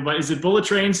example, but is it bullet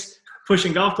trains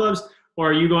pushing golf clubs, or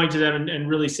are you going to them and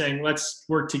really saying, let's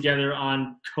work together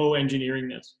on co-engineering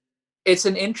this? It's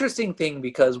an interesting thing,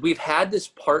 because we've had this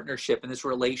partnership and this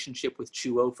relationship with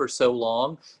Chuo for so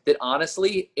long that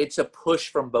honestly, it's a push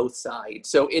from both sides.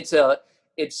 So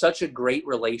it's such a great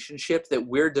relationship that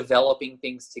we're developing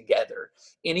things together.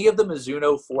 Any of the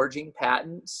Mizuno forging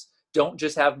patents don't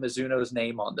just have Mizuno's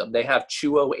name on them. They have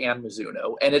Chuo and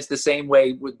Mizuno, and it's the same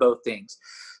way with both things.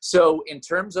 So in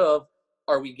terms of,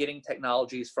 are we getting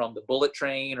technologies from the bullet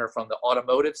train or from the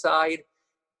automotive side?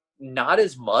 Not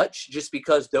as much, just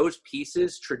because those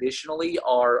pieces traditionally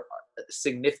are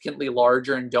significantly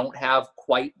larger and don't have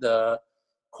quite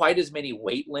as many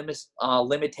weight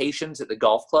limitations that the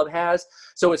golf club has.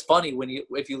 So it's funny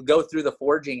if you go through the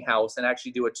forging house and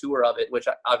actually do a tour of it, which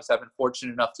obviously I've been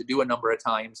fortunate enough to do a number of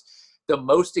times, the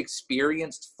most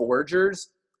experienced forgers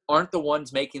aren't the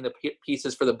ones making the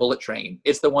pieces for the bullet train.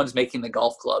 It's the ones making the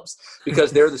golf clubs,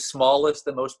 because they're the smallest,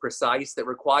 the most precise, that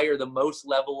require the most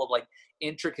level of like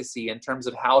intricacy in terms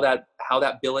of how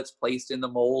that billet's placed in the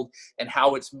mold and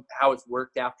how it's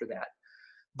worked after that.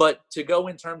 But to go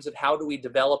in terms of how do we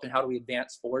develop and how do we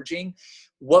advance forging,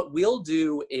 what we'll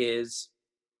do is,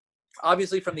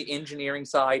 obviously from the engineering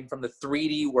side, from the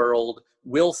 3D world,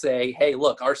 we'll say, hey,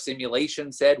 look, our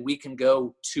simulation said we can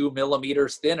go 2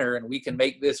 millimeters thinner and we can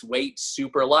make this weight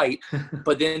super light.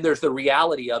 But then there's the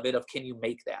reality of it, of can you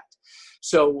make that?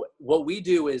 So what we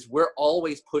do is we're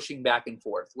always pushing back and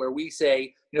forth, where we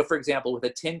say, for example, with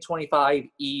a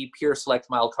 1025E Pure Select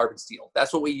mild carbon steel,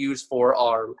 that's what we use for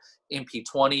our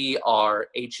MP20, our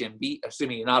HMB,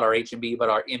 not our HMB,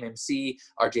 but our MMC,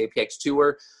 our JPX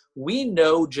Tour. We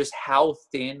know just how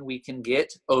thin we can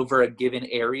get over a given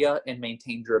area and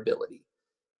maintain durability.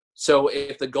 So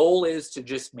if the goal is to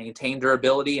just maintain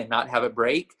durability and not have it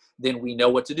break, then we know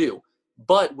what to do.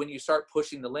 But when you start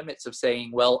pushing the limits of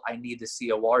saying, well, I need the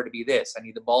COR to be this, I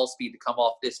need the ball speed to come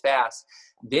off this fast,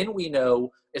 then we know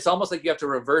it's almost like you have to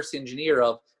reverse engineer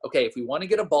of, okay, if we want to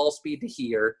get a ball speed to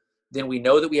here, then we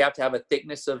know that we have to have a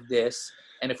thickness of this.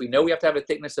 And if we know we have to have a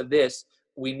thickness of this,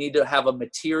 we need to have a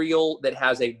material that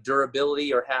has a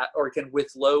durability or can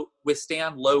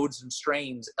withstand loads and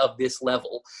strains of this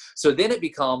level. So then it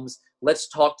becomes, let's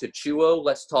talk to Chuo,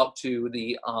 let's talk to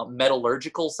the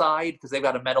metallurgical side, because they've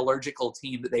got a metallurgical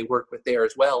team that they work with there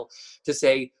as well, to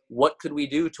say, what could we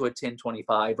do to a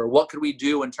 1025, or what could we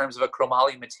do in terms of a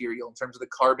chromoly material, in terms of the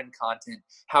carbon content?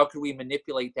 How could we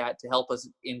manipulate that to help us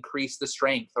increase the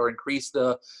strength or increase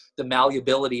the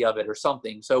malleability of it or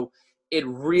something? So it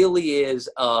really is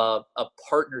a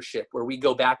partnership where we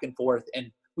go back and forth and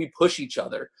we push each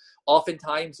other.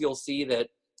 Oftentimes you'll see that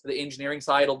the engineering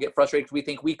side will get frustrated because we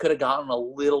think we could have gotten a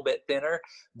little bit thinner,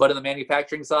 but on the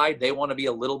manufacturing side, they want to be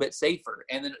a little bit safer.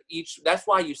 And then that's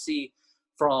why you see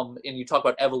and you talk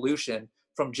about evolution,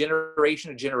 from generation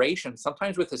to generation,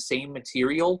 sometimes with the same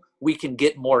material, we can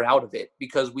get more out of it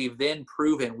because we've then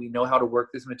proven we know how to work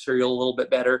this material a little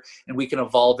bit better and we can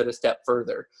evolve it a step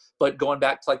further. But going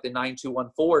back to like the 921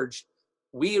 Forge,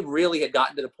 we really had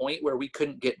gotten to the point where we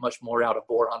couldn't get much more out of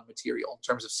boron material in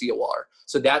terms of COR.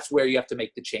 So that's where you have to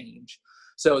make the change.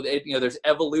 So there's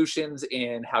evolutions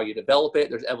in how you develop it.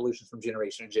 There's evolutions from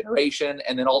generation to generation.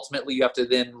 And then ultimately you have to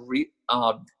then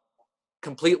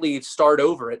completely start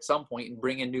over at some point and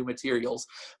bring in new materials.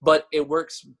 But it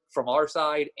works from our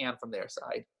side and from their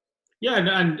side. Yeah,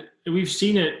 and we've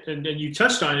seen it, and you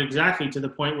touched on it exactly to the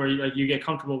point where you get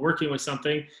comfortable working with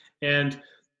something. And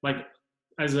like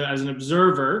as an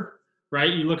observer,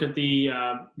 right, you look at the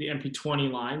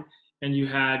MP20 line, and you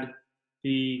had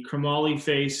the chromoly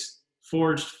face,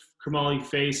 forged chromoly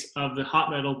face of the hot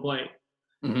metal blade.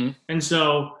 Mm-hmm. And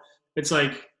so it's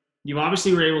like you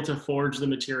obviously were able to forge the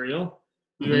material.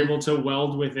 You were able to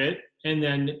weld with it, and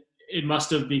then it must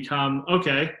have become,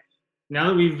 okay, now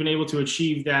that we've been able to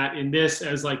achieve that in this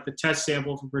as like the test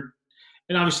sample,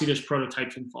 and obviously there's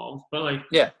prototypes involved, but like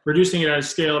producing it at a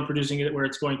scale and producing it where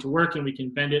it's going to work and we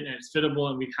can bend it and it's fittable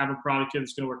and we have a product here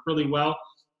that's going to work really well.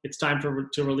 It's time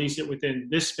to release it within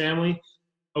this family.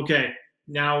 Okay,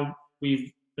 now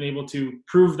we've been able to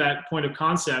prove that point of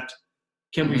concept.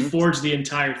 Can we forge the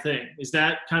entire thing? Is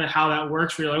that kind of how that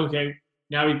works? Where you're like, okay,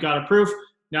 now we've got a proof.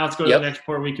 Now let's go to the next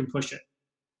part where we can push it.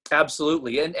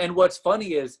 Absolutely. And what's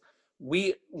funny is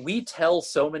we tell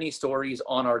so many stories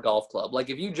on our golf club. Like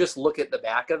if you just look at the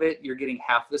back of it, you're getting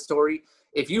half the story.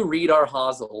 If you read our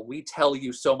hosel, we tell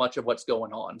you so much of what's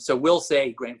going on. So we'll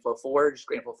say GrainFlow Forge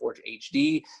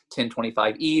HD,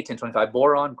 1025E, 1025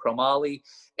 boron, chromoly.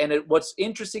 And what's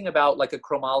interesting about like a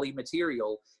chromoly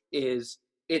material is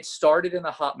it started in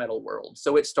the hot metal world.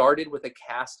 So it started with a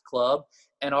cast club.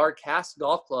 And our cast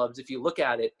golf clubs, if you look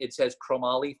at it, it says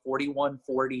chromoly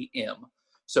 4140M.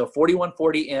 So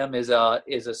 4140M is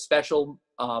a special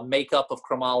makeup of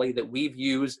chromoly that we've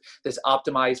used that's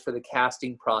optimized for the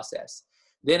casting process.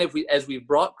 Then as we've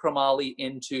brought chromoly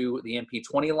into the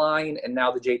MP20 line and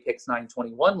now the JPX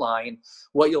 921 line,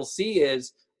 what you'll see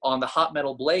is on the hot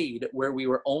metal blade where we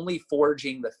were only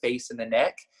forging the face and the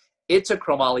neck, it's a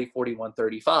chromoly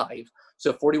 4135.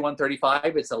 So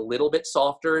 4135, it's a little bit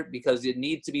softer because it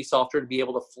needs to be softer to be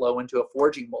able to flow into a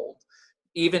forging mold.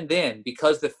 Even then,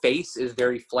 because the face is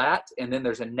very flat and then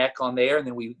there's a neck on there and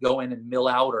then we go in and mill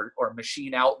out or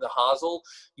machine out the hosel,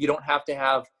 you don't have to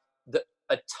have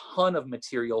a ton of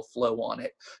material flow on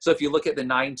it. So if you look at the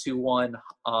 921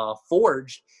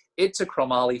 forged, it's a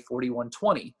chromoly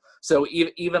 4120. So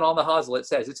even on the hosel, it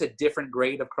says it's a different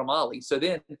grade of chromoly. So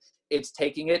then it's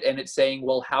taking it and it's saying,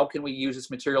 well, how can we use this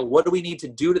material? What do we need to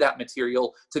do to that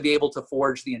material to be able to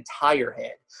forge the entire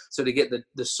head? So to get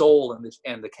the sole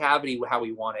and the cavity how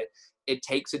we want it, it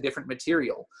takes a different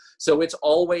material. So it's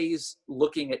always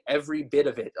looking at every bit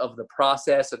of it, of the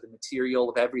process, of the material,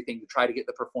 of everything to try to get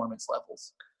the performance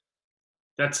levels.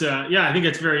 That's I think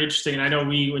that's very interesting. And I know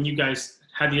when you guys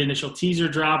had the initial teaser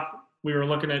drop, we were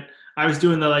looking at, I was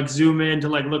doing the like zoom in to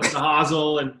like look at the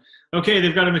hosel and okay,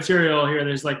 they've got a material here.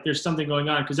 There's something going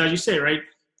on. Because as you say, right,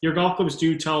 your golf clubs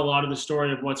do tell a lot of the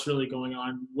story of what's really going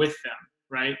on with them,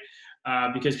 right?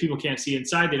 Because people can't see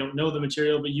inside. They don't know the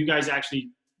material, but you guys actually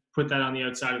put that on the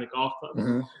outside of the golf club.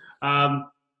 Mm-hmm.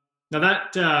 Now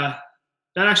that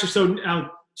actually, so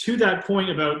now to that point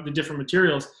about the different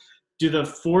materials, do the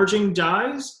forging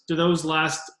dies, do those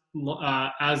last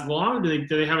as long? Do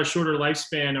they have a shorter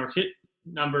lifespan or hit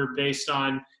number based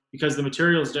on, because the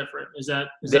material is different? Is that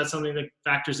something that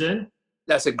factors in?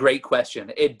 That's a great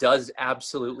question. It does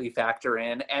absolutely factor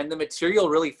in, and the material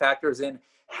really factors in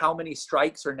how many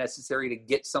strikes are necessary to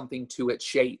get something to its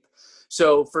shape.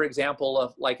 So, for example,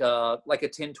 of like a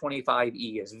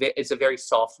 1025E it's a very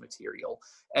soft material,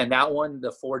 and that one,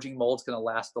 the forging mold's going to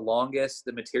last the longest.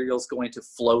 The material's going to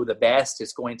flow the best.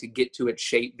 It's going to get to its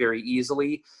shape very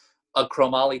easily. A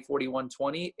chromoly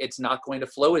 4120, it's not going to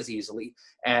flow as easily.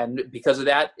 And because of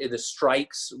that, the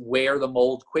strikes wear the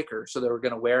mold quicker. So they're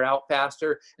going to wear out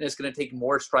faster, and it's going to take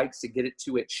more strikes to get it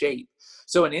to its shape.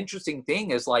 So an interesting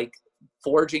thing is like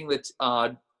forging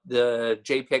the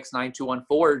JPX 921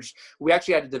 forged, we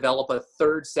actually had to develop a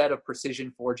third set of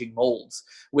precision forging molds,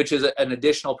 which is an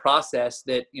additional process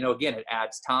that, again, it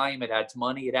adds time, it adds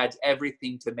money, it adds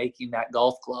everything to making that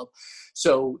golf club.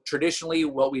 So traditionally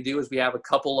what we do is we have a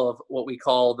couple of what we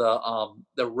call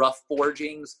the rough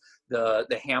forgings,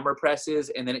 the hammer presses,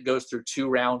 and then it goes through 2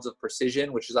 rounds of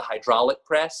precision, which is a hydraulic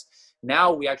press.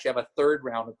 Now we actually have a third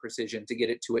round of precision to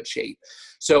get it to its shape.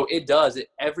 So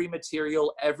every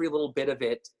material, every little bit of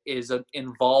it is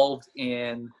involved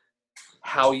in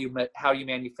how you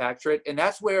manufacture it. And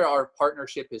that's where our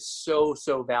partnership is so,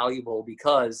 so valuable,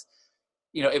 because,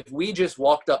 if we just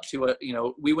walked up to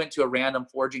we went to a random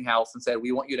forging house and said,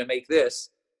 we want you to make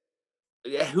this,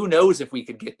 who knows if we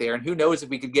could get there, and who knows if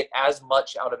we could get as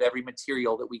much out of every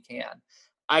material that we can.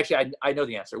 Actually, I know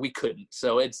the answer. We couldn't.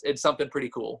 So it's something pretty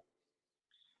cool.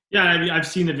 Yeah, I mean, I've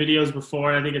seen the videos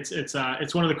before. I think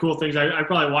it's one of the cool things. I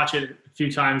probably watch it a few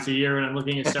times a year when I'm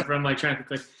looking at stuff where I'm like trying to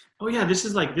think like, oh yeah, this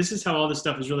is how all this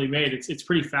stuff is really made. It's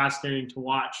pretty fascinating to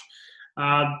watch.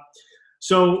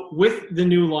 So with the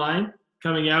new line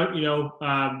coming out,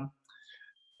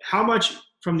 how much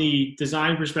from the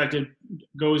design perspective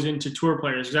goes into tour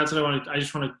players? Because that's what I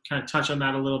just want to kind of touch on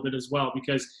that a little bit as well,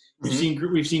 because we've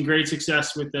seen great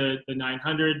success with the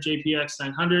 900 JPX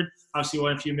 900. Obviously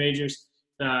won a few majors.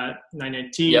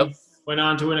 919 went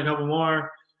on to win a couple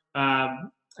more,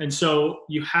 and so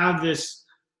you have this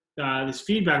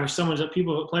feedback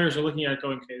where players are looking at it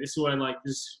going, okay, this is what I like,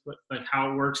 this is like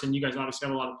how it works. And you guys obviously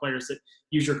have a lot of players that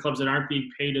use your clubs that aren't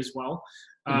being paid as well.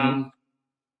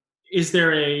 Is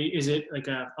it like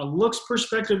a looks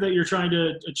perspective that you're trying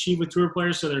to achieve with tour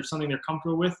players, so there's something they're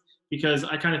comfortable with? Because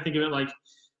I kind of think of it like,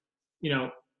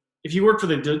 if you work for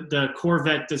the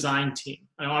Corvette design team,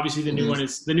 obviously the new one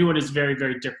is very,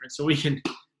 very different. So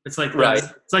it's like the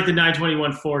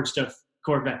 921 forged of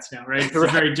Corvettes now, right? It's a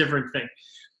very different thing.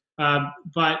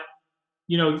 But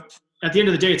at the end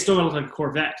of the day, it's still gonna look like a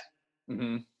Corvette,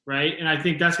 right? And I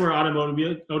think that's where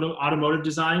automotive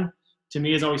design to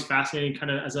me is always fascinating,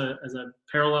 kind of as a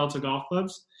parallel to golf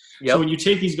clubs. So when you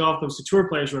take these golf clubs to tour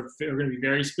players who are going to be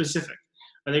very specific,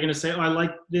 are they going to say, oh, I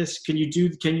like this, can you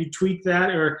tweak that?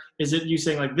 Or is it you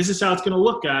saying like, this is how it's going to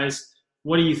look, guys?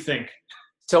 What do you think?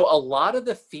 So a lot of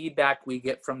the feedback we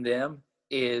get from them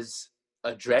is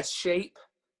address shape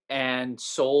and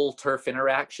sole turf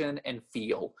interaction and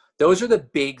feel. Those are the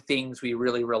big things we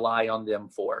really rely on them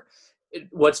for.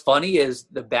 What's funny is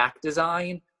the back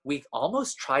design, we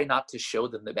almost try not to show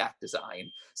them the back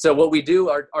design. So what we do,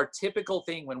 our typical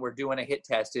thing when we're doing a hit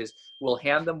test is we'll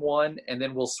hand them one and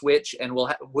then we'll switch, and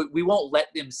we won't let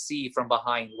them see from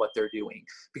behind what they're doing,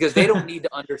 because they don't need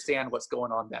to understand what's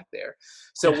going on back there.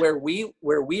 So where we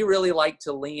really like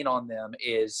to lean on them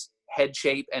is head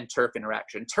shape and turf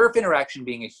interaction. Turf interaction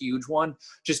being a huge one,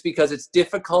 just because it's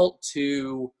difficult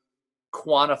to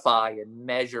quantify and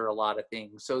measure a lot of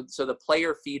things. So the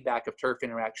player feedback of turf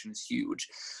interaction is huge.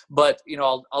 But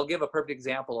I'll give a perfect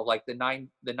example of like the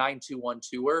 921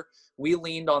 tour. We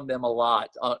leaned on them a lot,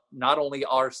 not only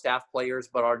our staff players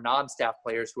but our non-staff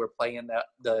players who are playing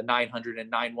the 900 and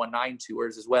 919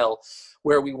 tours as well,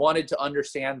 where we wanted to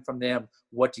understand from them,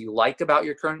 what do you like about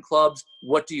your current clubs?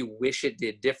 What do you wish it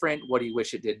did different? What do you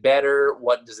wish it did better?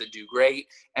 What does it do great?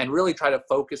 And really try to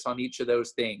focus on each of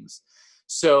those things.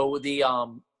 So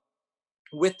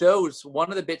with those, one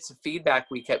of the bits of feedback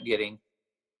we kept getting.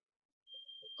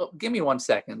 Oh, give me 1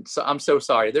 second. So I'm so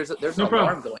sorry. There's an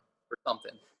alarm going for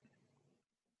something.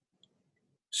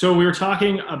 So we were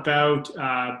talking about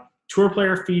tour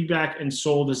player feedback and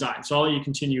sole design. So I'll let you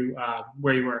continue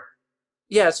where you were.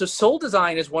 Yeah. So sole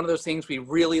design is one of those things we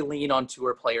really lean on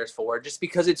tour players for, just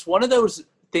because it's one of those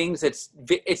things it's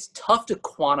tough to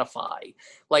quantify.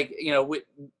 Like,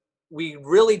 we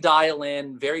really dial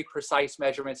in very precise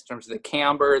measurements in terms of the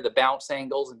camber, the bounce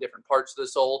angles, and different parts of the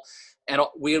sole. And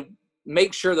we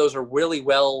make sure those are really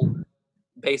well,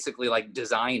 basically like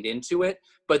designed into it.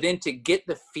 But then to get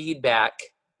the feedback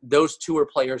those tour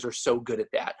players are so good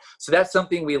at that. So that's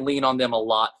something we lean on them a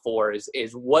lot for is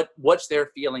what's their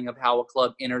feeling of how a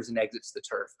club enters and exits the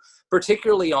turf,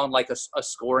 particularly on like a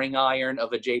scoring iron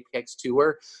of a JPX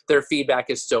tour. Their feedback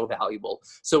is so valuable.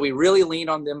 So we really lean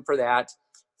on them for that.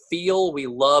 We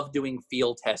love doing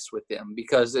field tests with them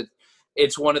because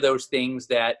it's one of those things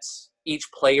that each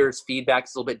player's feedback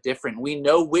is a little bit different. We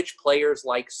know which players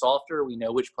like softer. We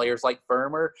know which players like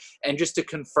firmer. And just to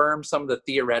confirm some of the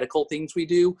theoretical things we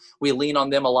do, we lean on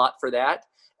them a lot for that.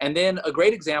 And then a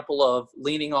great example of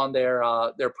leaning on their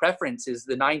preference is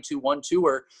the 921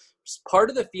 Tour.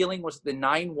 Part of the feeling was the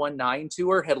 919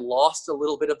 Tour had lost a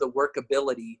little bit of the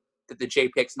workability that the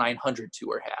JPX 900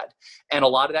 Tour had. And a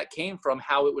lot of that came from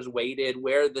how it was weighted,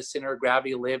 where the center of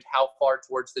gravity lived, how far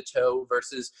towards the toe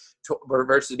versus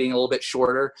being a little bit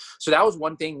shorter. So that was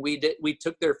one thing we did. We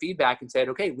took their feedback and said,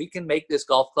 okay, we can make this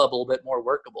golf club a little bit more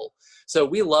workable. So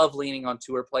we love leaning on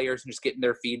tour players and just getting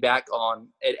their feedback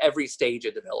at every stage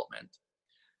of development.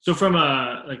 So from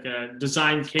a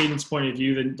design cadence point of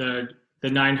view, the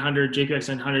 900, JPX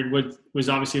 900 was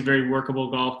obviously a very workable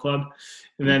golf club.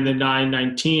 And then the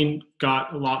 919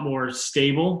 got a lot more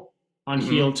stable on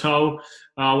heel toe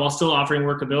while still offering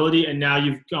workability. And now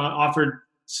you've offered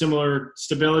similar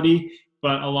stability,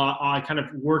 but I kind of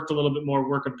worked a little bit more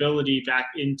workability back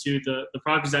into the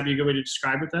product. Is that be a good way to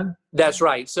describe it then? That's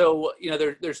right. So,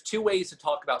 there's two ways to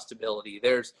talk about stability.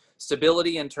 There's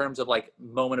stability in terms of like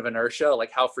moment of inertia,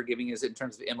 like how forgiving is it in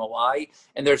terms of MOI.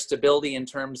 And there's stability in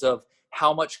terms of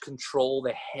how much control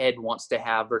the head wants to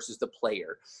have versus the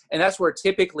player. And that's where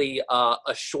typically a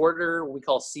shorter, what we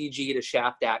call CG to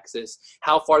shaft axis,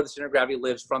 how far the center of gravity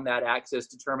lives from that axis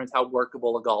determines how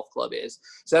workable a golf club is.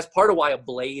 So that's part of why a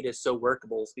blade is so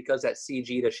workable, is because that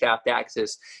CG to shaft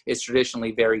axis is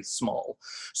traditionally very small.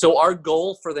 So our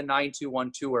goal for the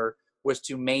 921 Tour was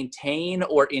to maintain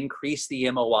or increase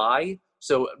the MOI.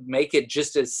 So make it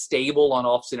just as stable on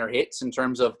off-center hits in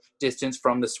terms of distance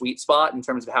from the sweet spot, in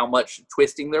terms of how much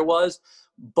twisting there was,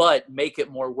 but make it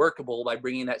more workable by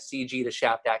bringing that CG to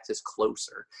shaft axis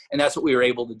closer. And that's what we were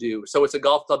able to do. So it's a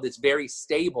golf club that's very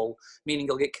stable, meaning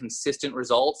you'll get consistent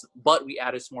results, but we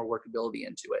added some more workability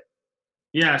into it.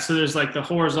 Yeah, so there's like the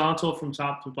horizontal from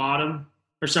top to bottom,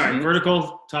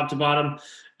 vertical top to bottom,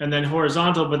 and then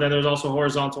horizontal, but then there's also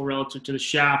horizontal relative to the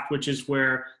shaft, which is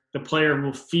where the player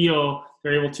will feel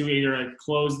they're able to either like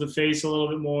close the face a little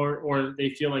bit more, or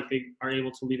they feel like they are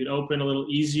able to leave it open a little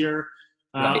easier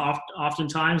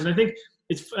oftentimes. And I think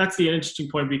that's the interesting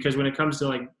point, because when it comes to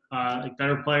like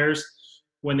better players,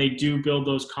 when they do build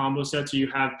those combo sets, you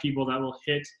have people that will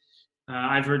hit.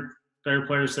 I've heard better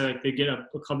players say like they get a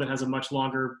club that has a much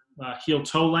longer heel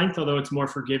toe length, although it's more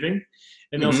forgiving.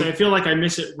 And they'll say, I feel like I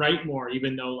miss it right more,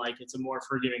 even though like it's a more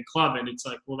forgiving club. And it's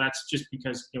like, well, that's just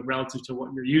because relative to what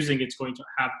you're using, it's going to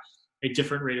have a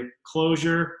different rate of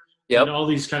closure. Yep. And all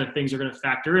these kind of things are going to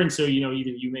factor in. So, either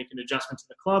you make an adjustment to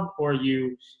the club, or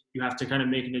you have to kind of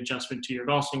make an adjustment to your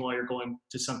golf swing while you're going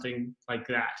to something like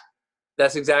that.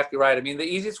 That's exactly right. I mean, the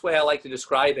easiest way I like to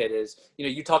describe it is,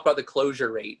 you talk about the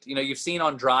closure rate. You've seen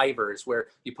on drivers where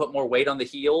you put more weight on the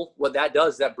heel. What that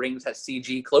does, that brings that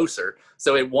CG closer.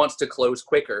 So it wants to close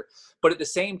quicker. But at the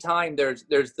same time, there's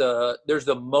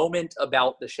the moment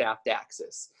about the shaft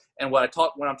axis. And when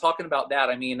I'm talking about that,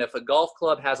 I mean, if a golf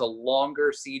club has a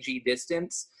longer CG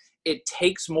distance, it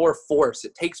takes more force,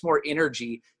 it takes more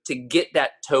energy to get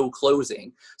that toe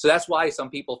closing. So that's why some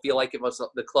people feel like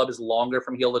the club is longer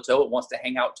from heel to toe, it wants to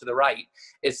hang out to the right.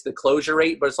 It's the closure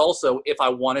rate, but it's also, if I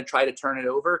want to try to turn it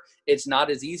over, it's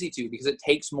not as easy to, because it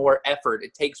takes more effort.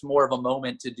 It takes more of a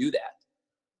moment to do that.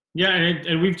 Yeah,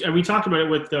 and we talked about it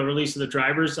with the release of the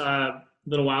drivers a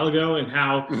little while ago, and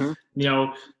how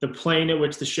the plane at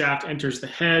which the shaft enters the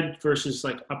head versus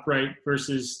like upright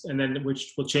versus, and then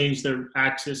which will change their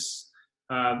axis,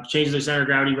 change the center of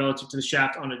gravity relative to the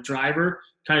shaft on a driver,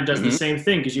 kind of does the same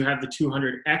thing, because you have the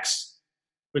 200X,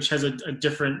 which has a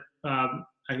different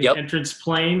entrance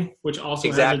plane, which also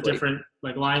has a different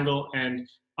like line angle, and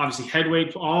obviously head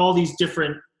weight, all these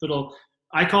different little,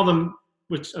 I call them,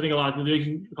 which I think a lot of people do,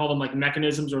 can call them like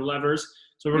mechanisms or levers.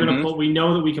 So we're going to pull, we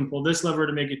know that we can pull this lever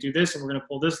to make it do this, and we're going to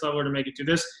pull this lever to make it do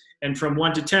this. And from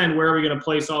 1 to 10, where are we going to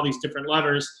place all these different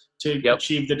levers to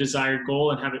achieve the desired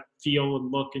goal and have it feel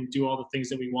and look and do all the things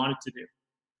that we want it to do?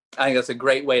 I think that's a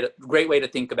great way to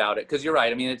think about it, because you're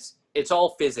right. I mean, it's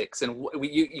all physics, and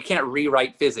you can't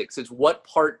rewrite physics. It's what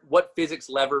physics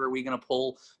lever are we going to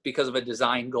pull because of a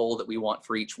design goal that we want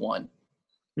for each one.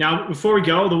 Now, before we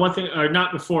go, the one thing, or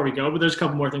not before we go, but there's a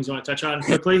couple more things I want to touch on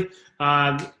quickly.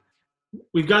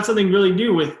 we've got something really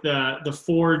new with the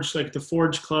Forge, like the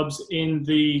Forge clubs in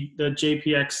the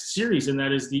JPX series, and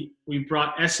that is we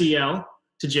brought SEL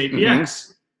to JPX.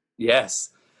 Mm-hmm. Yes,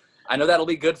 I know that'll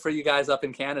be good for you guys up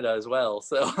in Canada as well.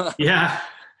 So yeah,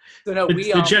 so no,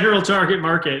 the general target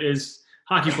market is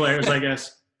hockey players, I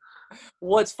guess.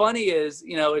 What's funny is,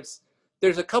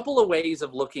 there's a couple of ways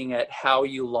of looking at how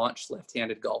you launch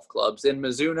left-handed golf clubs. And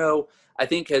Mizuno, I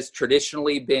think, has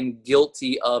traditionally been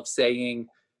guilty of saying,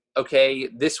 okay,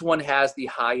 this one has the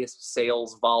highest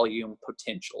sales volume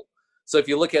potential. So if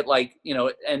you look at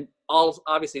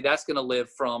obviously that's going to live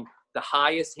from the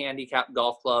highest handicap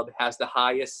golf club has the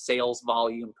highest sales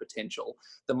volume potential.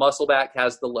 The Muscleback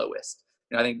has the lowest.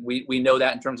 I think we know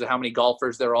that in terms of how many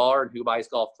golfers there are and who buys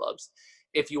golf clubs.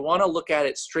 If you want to look at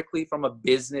it strictly from a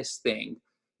business thing,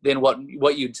 then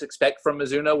what you'd expect from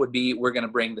Mizuno would be, we're going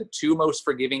to bring the 2 most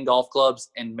forgiving golf clubs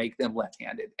and make them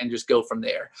left-handed and just go from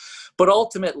there. But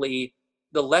ultimately,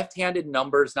 the left-handed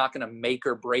number is not going to make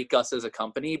or break us as a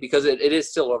company, because it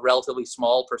is still a relatively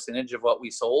small percentage of what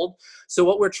we sold. So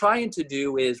what we're trying to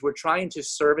do is we're trying to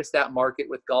service that market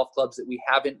with golf clubs that we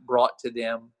haven't brought to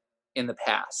them in the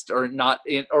past, or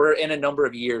in a number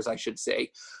of years, I should say.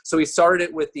 So we started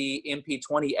it with the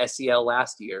MP20 SEL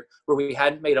last year, where we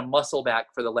hadn't made a Muscleback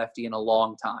for the lefty in a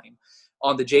long time.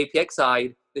 On the JPX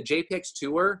side, the JPX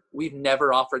Tour, we've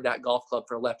never offered that golf club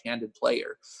for a left-handed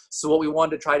player. So what we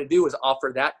wanted to try to do is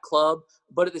offer that club,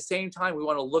 but at the same time, we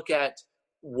want to look at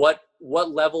what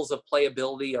levels of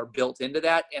playability are built into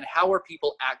that, and how are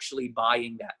people actually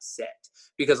buying that set.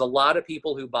 Because a lot of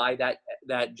people who buy that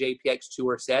JPX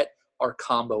Tour set are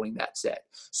comboing that set.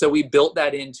 So we built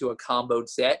that into a comboed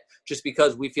set, just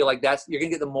because we feel like you're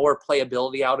going to get the more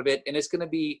playability out of it. And it's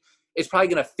probably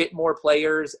going to fit more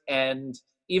players, and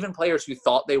even players who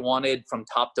thought they wanted from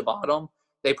top to bottom,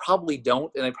 they probably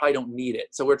don't, and they probably don't need it.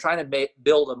 So we're trying to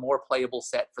build a more playable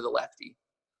set for the lefty.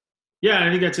 Yeah, I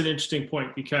think that's an interesting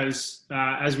point, because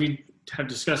as we have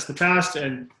discussed in the past,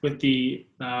 and with the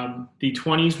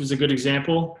 20s was a good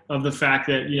example of the fact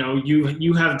that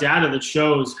you have data that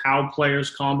shows how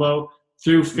players combo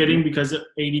through fitting, mm-hmm. because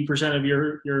 80% of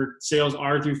your sales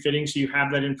are through fitting, so you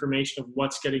have that information of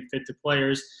what's getting fit to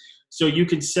players. So you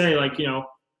could say,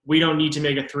 we don't need to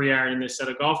make a 3-iron in this set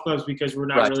of golf clubs, because we're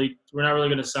not really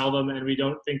going to sell them, and we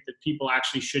don't think that people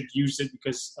actually should use it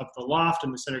because of the loft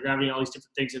and the center of gravity and all these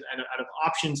different things, and out of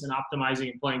options and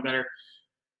optimizing and playing better.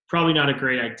 Probably not a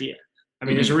great idea. I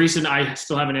mean, mm-hmm. There's a reason I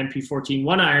still have an MP14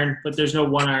 1-iron, but there's no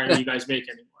 1-iron that you guys make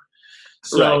anymore.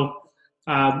 So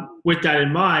with that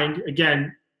in mind,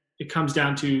 again, it comes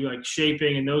down to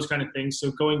shaping and those kind of things.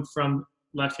 So going from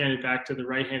left-handed back to the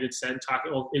right-handed set, and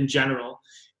talking in general,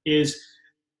 is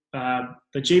the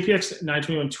JPX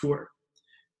 921 Tour.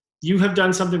 You have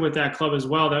done something with that club as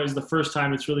well. That was the first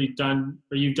time it's really done,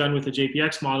 or you've done with the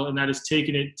JPX model, and that is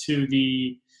taken it to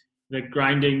the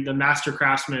grinding, the Master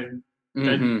Craftsman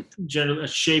mm-hmm. that generally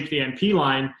shaped the MP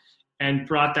line, and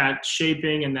brought that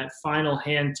shaping and that final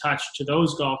hand touch to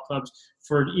those golf clubs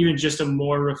for even just a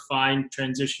more refined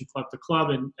transition club to club,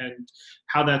 and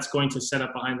how that's going to set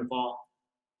up behind the ball.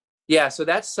 Yeah, so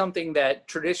that's something that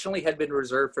traditionally had been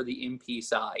reserved for the MP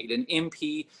side. And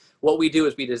MP, what we do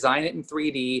is we design it in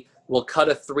 3D. We'll cut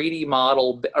a 3D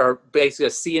model, or basically a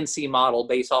CNC model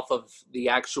based off of the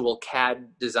actual CAD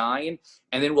design.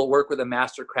 And then we'll work with a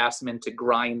master craftsman to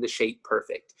grind the shape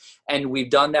perfect. And we've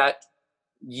done that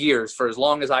years, for as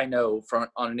long as I know,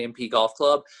 on an MP golf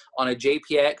club. On a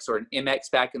JPX or an MX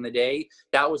back in the day,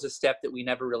 that was a step that we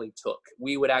never really took.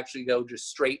 We would actually go just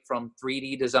straight from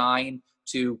 3D design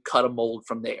to cut a mold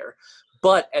from there.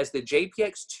 But as the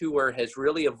JPX Tour has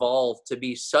really evolved to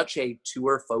be such a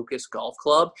tour-focused golf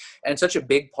club, and such a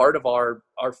big part of our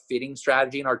fitting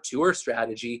strategy and our tour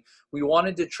strategy, we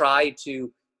wanted to try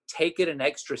to take it an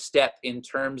extra step in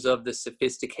terms of the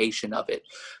sophistication of it.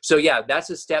 So yeah, that's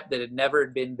a step that had never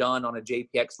been done on a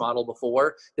JPX model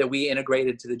before, that we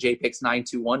integrated to the JPX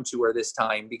 921 Tour this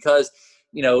time. Because,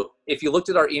 if you looked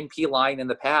at our MP line in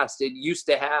the past, it used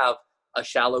to have a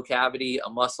shallow cavity, a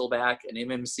Muscleback, an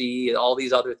MMC, and all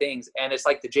these other things. And it's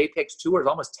like the JPX Tour is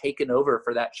almost taken over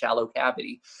for that shallow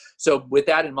cavity. So with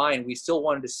that in mind, we still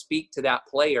wanted to speak to that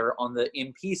player on the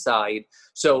MP side.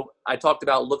 So I talked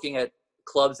about looking at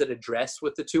clubs that address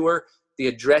with the Tour. The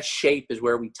address shape is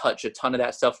where we touch a ton of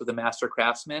that stuff with the Master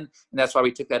Craftsman. And that's why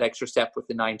we took that extra step with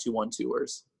the 921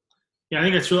 Tours. Yeah, I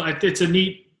think it's a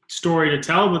neat story to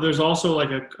tell, but there's also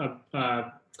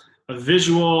a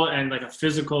visual and a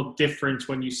physical difference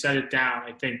when you set it down.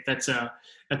 I think that's a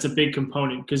big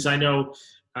component, because I know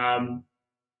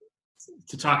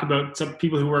to talk about some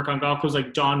people who work on golf clubs,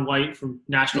 like Don White from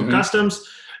National mm-hmm. Customs,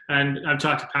 And I've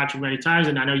talked to Patrick many times,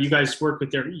 and I know you guys work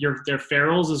with their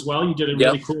ferrules as well. You did a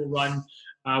really cool run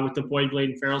with the Boyd Blade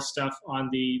and ferrule stuff on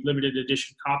the limited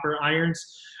edition copper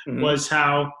irons. Was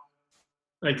how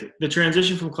like the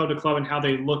transition from club to club and how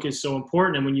they look is so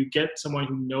important. And when you get someone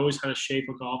who knows how to shape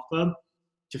a golf club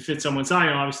to fit someone's eye,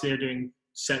 and obviously they're doing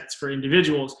sets for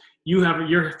individuals,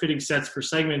 you're fitting sets for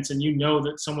segments, and you know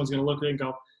that someone's going to look at it and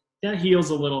go, that heel's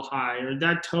a little high, or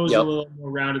that toe's a little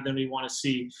more rounded than we want to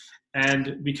see.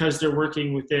 And because they're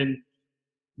working within,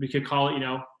 we could call it,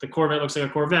 the Corvette looks like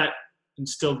a Corvette, and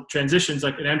still transitions,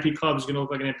 like an MP club is going to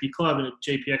look like an MP club, and a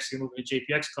JPX is going to look like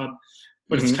a JPX club.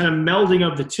 But it's kind of melding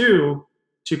of the two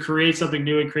to create something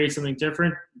new and create something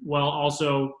different, while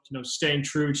also staying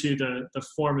true to the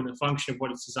form and the function of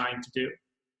what it's designed to do.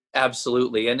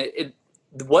 Absolutely. And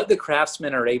what the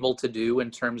Craftsmen are able to do in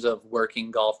terms of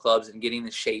working golf clubs and getting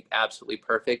the shape absolutely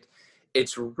perfect,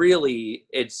 it's really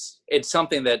it's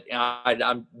something that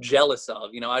I'm jealous of.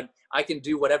 I can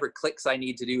do whatever clicks I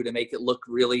need to do to make it look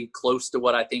really close to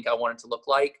what I think I want it to look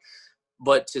like.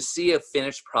 But to see a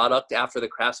finished product after the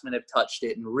Craftsmen have touched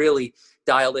it and really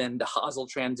dialed in the hosel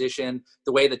transition,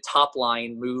 the way the top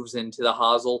line moves into the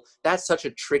hosel, that's such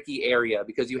a tricky area,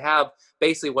 because you have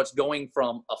basically what's going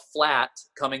from a flat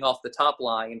coming off the top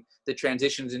line that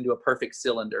transitions into a perfect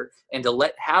cylinder. And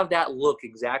to have that look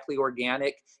exactly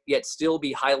organic, yet still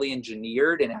be highly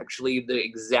engineered and actually the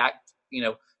exact,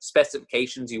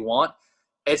 specifications you want,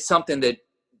 it's something that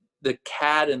the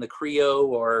CAD and the Creo,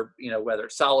 or whether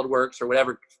SolidWorks or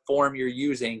whatever form you're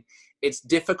using, it's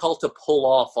difficult to pull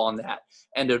off on that.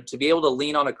 And to be able to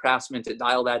lean on a Craftsman to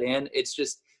dial that in, it's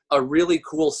just a really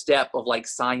cool step of like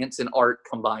science and art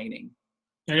combining.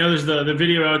 I know there's the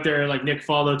video out there, like Nick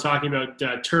Faldo talking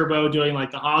about Turbo doing like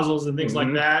the hosels and things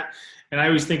like that. And I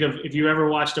always think of, if you ever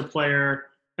watched a player,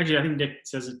 actually I think Nick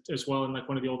says it as well in like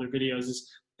one of the older videos, is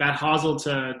that hosel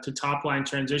to top line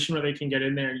transition where they can get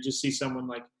in there and you just see someone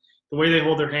like the way they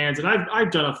hold their hands. And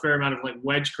I've done a fair amount of like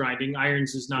wedge grinding.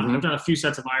 Irons is not, I've done a few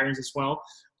sets of irons as well,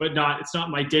 but it's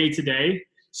not my day to day.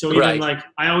 So even like,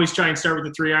 I always try and start with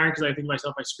the 3 iron, because I think to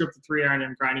myself, I script the 3 iron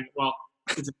and I'm grinding it. Well,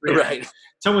 it's a 3 iron.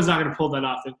 Someone's not going to pull that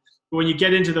off. But when you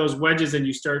get into those wedges and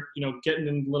you start, getting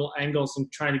in little angles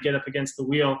and trying to get up against the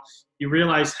wheel, you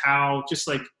realize how, just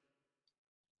like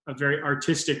a very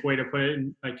artistic way to put it,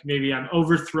 and like maybe I'm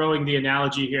overthrowing the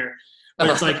analogy here, but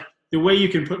it's like, the way you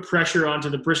can put pressure onto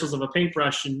the bristles of a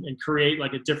paintbrush and create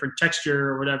like a different texture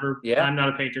or whatever. Yeah. I'm not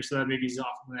a painter, so that maybe is off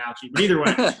an analogy. But either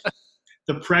way,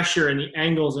 the pressure and the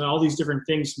angles and all these different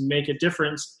things make a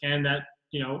difference. And that,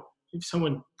 if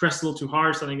someone presses a little too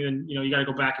hard or something, then, you got to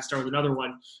go back and start with another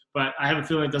one. But I have a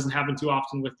feeling it doesn't happen too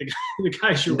often with the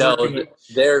guys you're working with.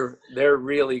 They're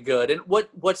really good. And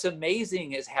what's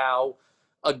amazing is how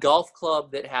a golf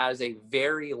club that has a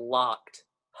very locked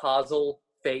hosel,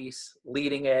 face,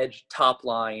 leading edge, top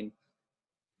line,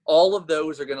 all of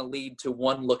those are going to lead to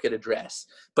one look at a dress.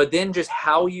 But then just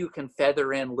how you can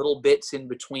feather in little bits in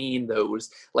between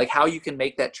those, like how you can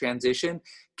make that transition,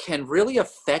 can really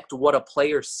affect what a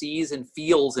player sees and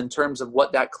feels in terms of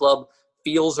what that club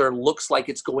feels or looks like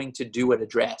it's going to do at a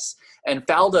dress. And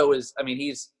Faldo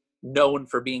he's known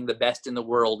for being the best in the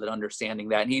world at understanding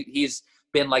that. And he's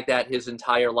been like that his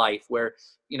entire life, where,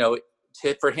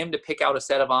 for him to pick out a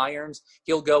set of irons,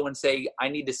 he'll go and say, I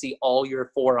need to see all your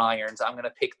 4 irons. I'm going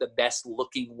to pick the best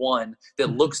looking one that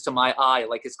looks to my eye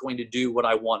like it's going to do what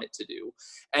I want it to do.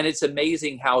 And it's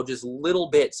amazing how just little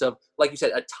bits of, like you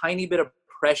said, a tiny bit of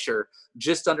pressure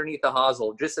just underneath the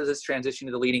hosel, just as it's transitioning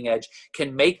to the leading edge,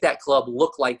 can make that club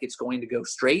look like it's going to go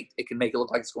straight. It can make it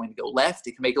look like it's going to go left.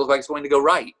 It can make it look like it's going to go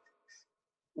right.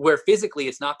 Where physically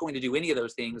it's not going to do any of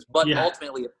those things, but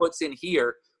ultimately it puts in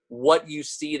here what you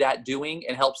see that doing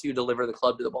and helps you deliver the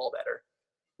club to the ball better.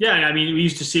 Yeah, we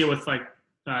used to see it with like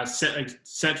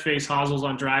set face hosels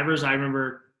on drivers. I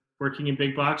remember working in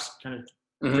big bucks, kind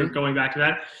of going back to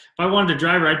that. If I wanted a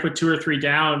driver, I'd put 2 or 3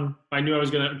 down. If I knew I was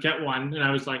going to get one, and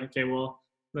I was like, okay, well,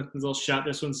 let this little shot.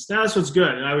 This one's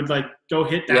good. And I would like go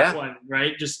hit that one,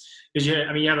 right? Just because you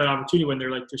have that opportunity when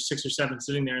there's 6 or 7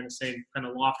 sitting there in the same kind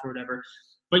of loft or whatever.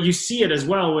 But you see it as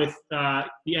well with the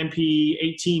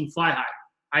MP18 Fly High.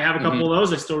 I have a couple of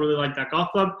those. I still really like that golf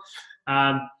club.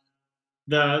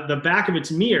 The back of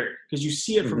it's mirrored because you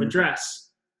see it from a dress.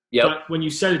 Yep. But when you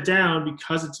set it down,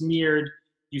 because it's mirrored,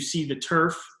 you see the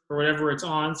turf or whatever it's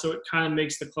on. So it kind of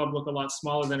makes the club look a lot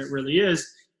smaller than it really is.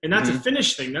 And that's a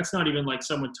finish thing. That's not even like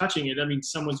someone touching it.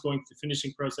 Someone's going through the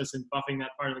finishing process and buffing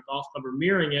that part of the golf club or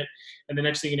mirroring it. And the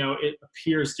next thing you know, it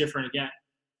appears different again.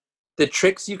 The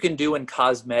tricks you can do in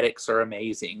cosmetics are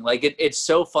amazing. Like it's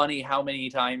so funny how many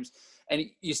times – and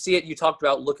you see it, you talked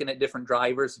about looking at different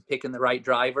drivers and picking the right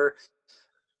driver.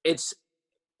 it's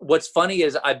what's funny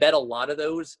is I bet a lot of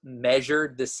those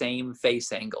measured the same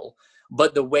face angle,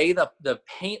 but the way the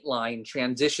paint line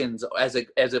transitions as it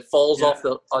falls off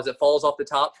the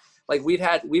top, like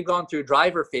we've gone through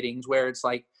driver fittings where it's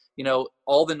like, you know,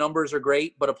 all the numbers are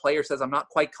great, but a player says, I'm not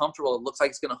quite comfortable. It looks like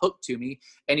it's going to hook to me.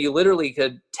 And you literally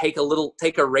could take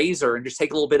a razor and just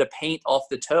take a little bit of paint off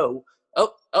the toe.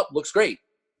 Oh, looks great.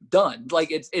 Done.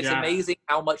 Like it's amazing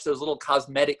how much those little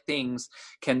cosmetic things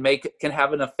can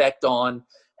have an effect on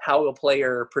how a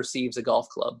player perceives a golf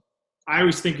club. I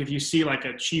always think if you see like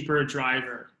a cheaper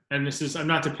driver, and I'm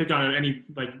not to pick on any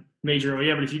like major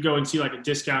OEM, but if you go and see like a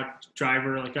discount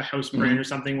driver, like a house brand or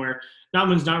something where that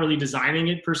one's not really designing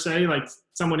it per se, like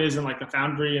someone is in like the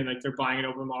foundry and like they're buying it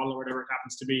over model or whatever it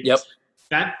happens to be. Yep.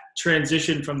 That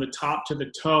transition from the top to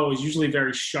the toe is usually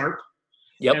very sharp.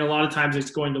 Yep. And a lot of times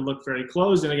it's going to look very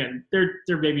closed. And again, they're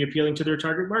maybe appealing to their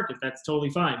target market. That's totally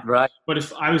fine. Right. But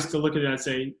if I was to look at it and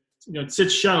say, you know, it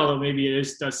sits shuttle, maybe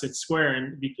does sit square,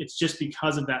 and it's just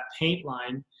because of that paint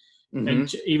line,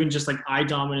 and even just like eye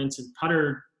dominance and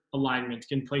putter alignment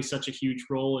can play such a huge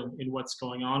role in what's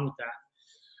going on with that.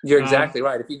 You're exactly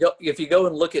right. If you go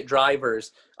and look at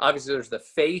drivers, obviously there's the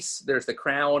face, there's the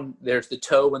crown, there's the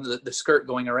toe and the skirt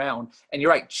going around. And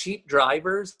you're right, cheap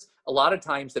drivers, a lot of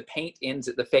times the paint ends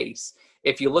at the face.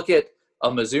 If you look at a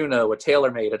Mizuno, a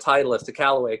TaylorMade, a Titleist, a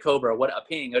Callaway, a Cobra, a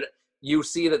Ping, you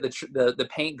see that the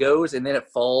paint goes and then it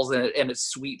falls and it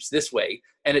sweeps this way.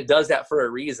 And it does that for a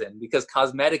reason, because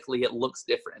cosmetically it looks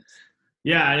different.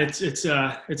 Yeah, it's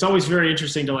always very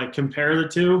interesting to like compare the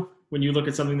two when you look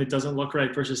at something that doesn't look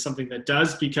right versus something that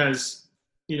does, because,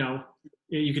 you know,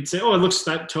 you could say, oh,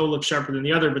 that toe looks sharper than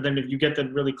the other, but then if you get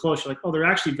them really close, you're like, oh, they're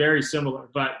actually very similar.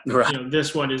 But right. You know,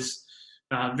 this one is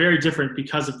very different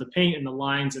because of the paint and the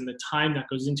lines and the time that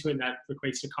goes into it, and that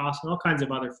equates to cost and all kinds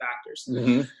of other factors.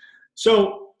 Mm-hmm.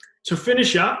 So to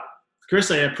finish up,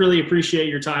 Chris, I really appreciate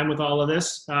your time with all of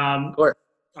this. Of course.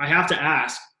 I have to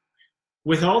ask,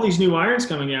 with all these new irons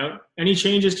coming out, any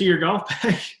changes to your golf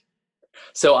bag?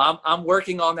 So I'm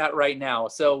working on that right now.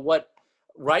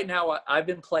 Right now I've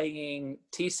been playing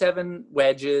T7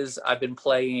 wedges. I've been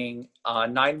playing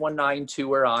 919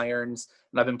 tour irons,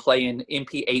 and I've been playing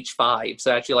MPH5.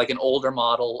 So actually like an older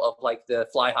model of like the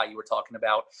Fly High you were talking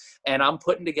about. And I'm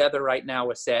putting together right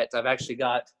now a set. I've actually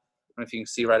got, I don't know if you can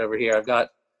see right over here, I've got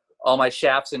all my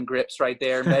shafts and grips right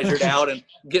there measured out and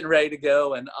getting ready to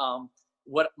go. And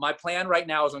what my plan right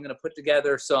now is I'm going to put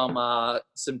together some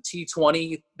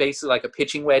T20, basically like a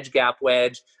pitching wedge, gap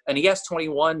wedge, an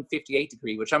ES21 58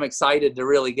 degree, which I'm excited to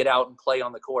really get out and play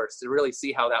on the course to really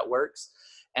see how that works.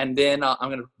 And then I'm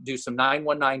going to do some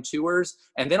 919 tours.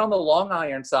 And then on the long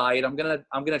iron side, I'm going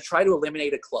to try to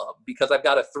eliminate a club, because I've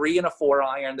got a 3 and a 4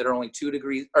 iron that are only 3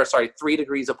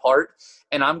 degrees apart.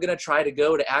 And I'm going to try to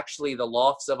go to actually the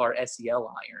lofts of our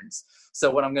SEL irons.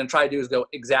 So what I'm going to try to do is go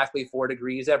exactly 4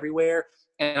 degrees everywhere.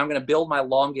 And I'm going to build my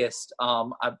longest.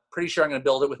 I'm pretty sure I'm going to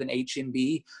build it with an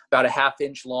HMB, about a 1/2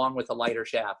 inch long with a lighter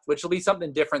shaft, which will be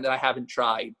something different that I haven't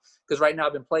tried. Because right now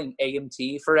I've been playing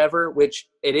AMT forever, which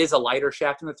it is a lighter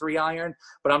shaft in the 3 iron,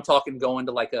 but I'm talking going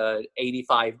to like a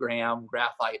 85 gram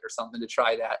graphite or something to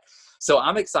try that. So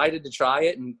I'm excited to try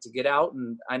it and to get out.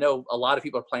 And I know a lot of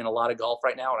people are playing a lot of golf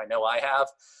right now, and I know I have.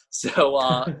 So,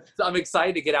 so I'm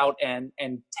excited to get out and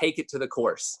take it to the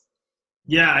course.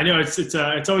 Yeah, I know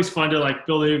it's always fun to like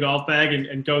build a new golf bag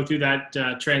and go through that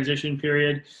transition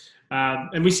period.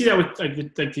 And we see that with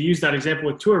like to use that example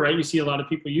with tour, right? You see a lot of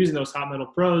people using those Hot Metal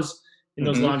Pros in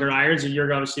those longer irons, and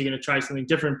you're obviously going to try something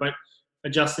different, but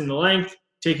adjusting the length,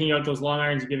 taking out those long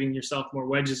irons, and giving yourself more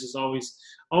wedges is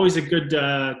always a good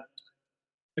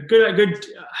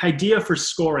idea for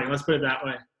scoring. Let's put it that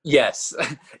way. Yes.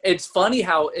 It's funny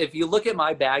how if you look at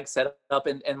my bag setup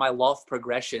and my loft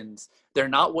progressions, they're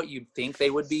not what you'd think they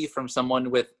would be from someone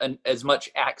with as much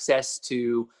access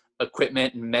to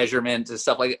equipment and measurement and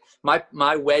stuff like that.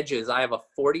 My wedges, I have a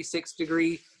 46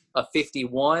 degree, a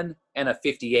 51, and a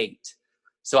 58.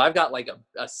 So I've got like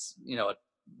a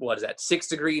 6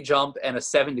 degree jump and a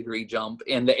 7 degree jump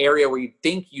in the area where you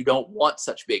think you don't want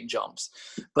such big jumps.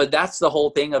 But that's the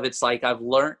whole thing of it's like I've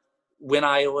learned when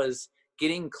I was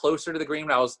getting closer to the green,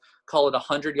 when I was, call it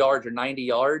 100 yards or 90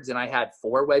 yards, and I had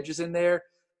 4 wedges in there,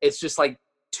 it's just like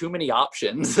too many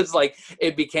options. It's like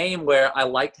it became where I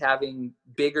liked having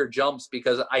bigger jumps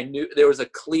because I knew there was a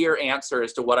clear answer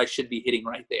as to what I should be hitting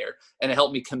right there, and it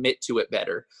helped me commit to it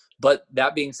better. But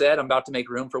that being said, I'm about to make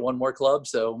room for one more club,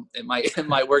 so it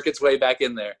might work its way back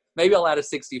in there. Maybe I'll add a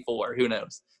 64. Who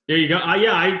knows? There you go.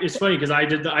 It's funny because I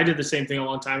did the same thing a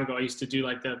long time ago. I used to do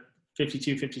like the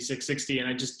 52, 56, 60, and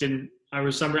I just didn't.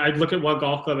 I'd look at one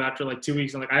golf club after like 2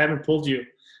 weeks. I'm like, I haven't pulled you.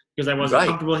 because I wasn't Right.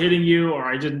 comfortable hitting you, or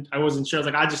I wasn't sure. I was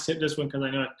like, I just hit this one because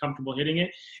I know I'm comfortable hitting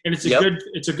it. And it's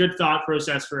a good thought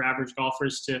process for average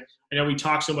golfers to, I know we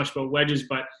talk so much about wedges,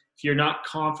 but if you're not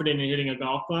confident in hitting a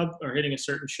golf club or hitting a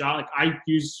certain shot, like I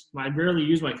rarely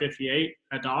use my 58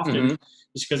 at often,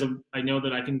 just because I know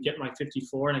that I can get my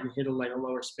 54 and I can hit a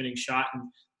lower spinning shot, and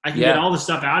I can get all the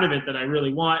stuff out of it that I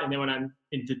really want. And then when I'm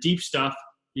into deep stuff,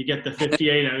 you get the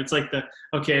 58 and it's like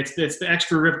it's the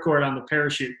extra ripcord on the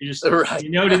parachute. You just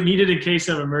need it in case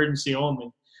of emergency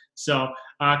only. So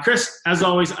Chris, as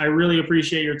always, I really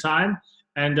appreciate your time,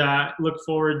 and look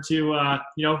forward to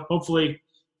hopefully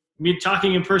me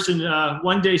talking in person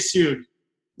one day soon.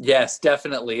 Yes,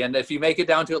 definitely. And if you make it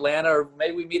down to Atlanta, or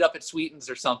maybe we meet up at Sweetens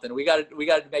or something, we got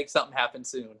to make something happen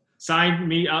soon. Sign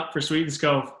me up for Sweetens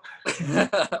Cove.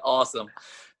 Awesome.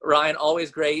 Ryan,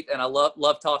 always great, and I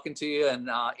love talking to you. And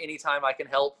anytime I can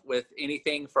help with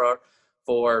anything for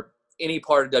any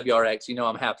part of WRX,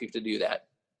 I'm happy to do that.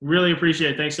 Really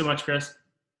appreciate it. Thanks so much, Chris.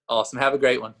 Awesome. Have a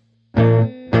great one.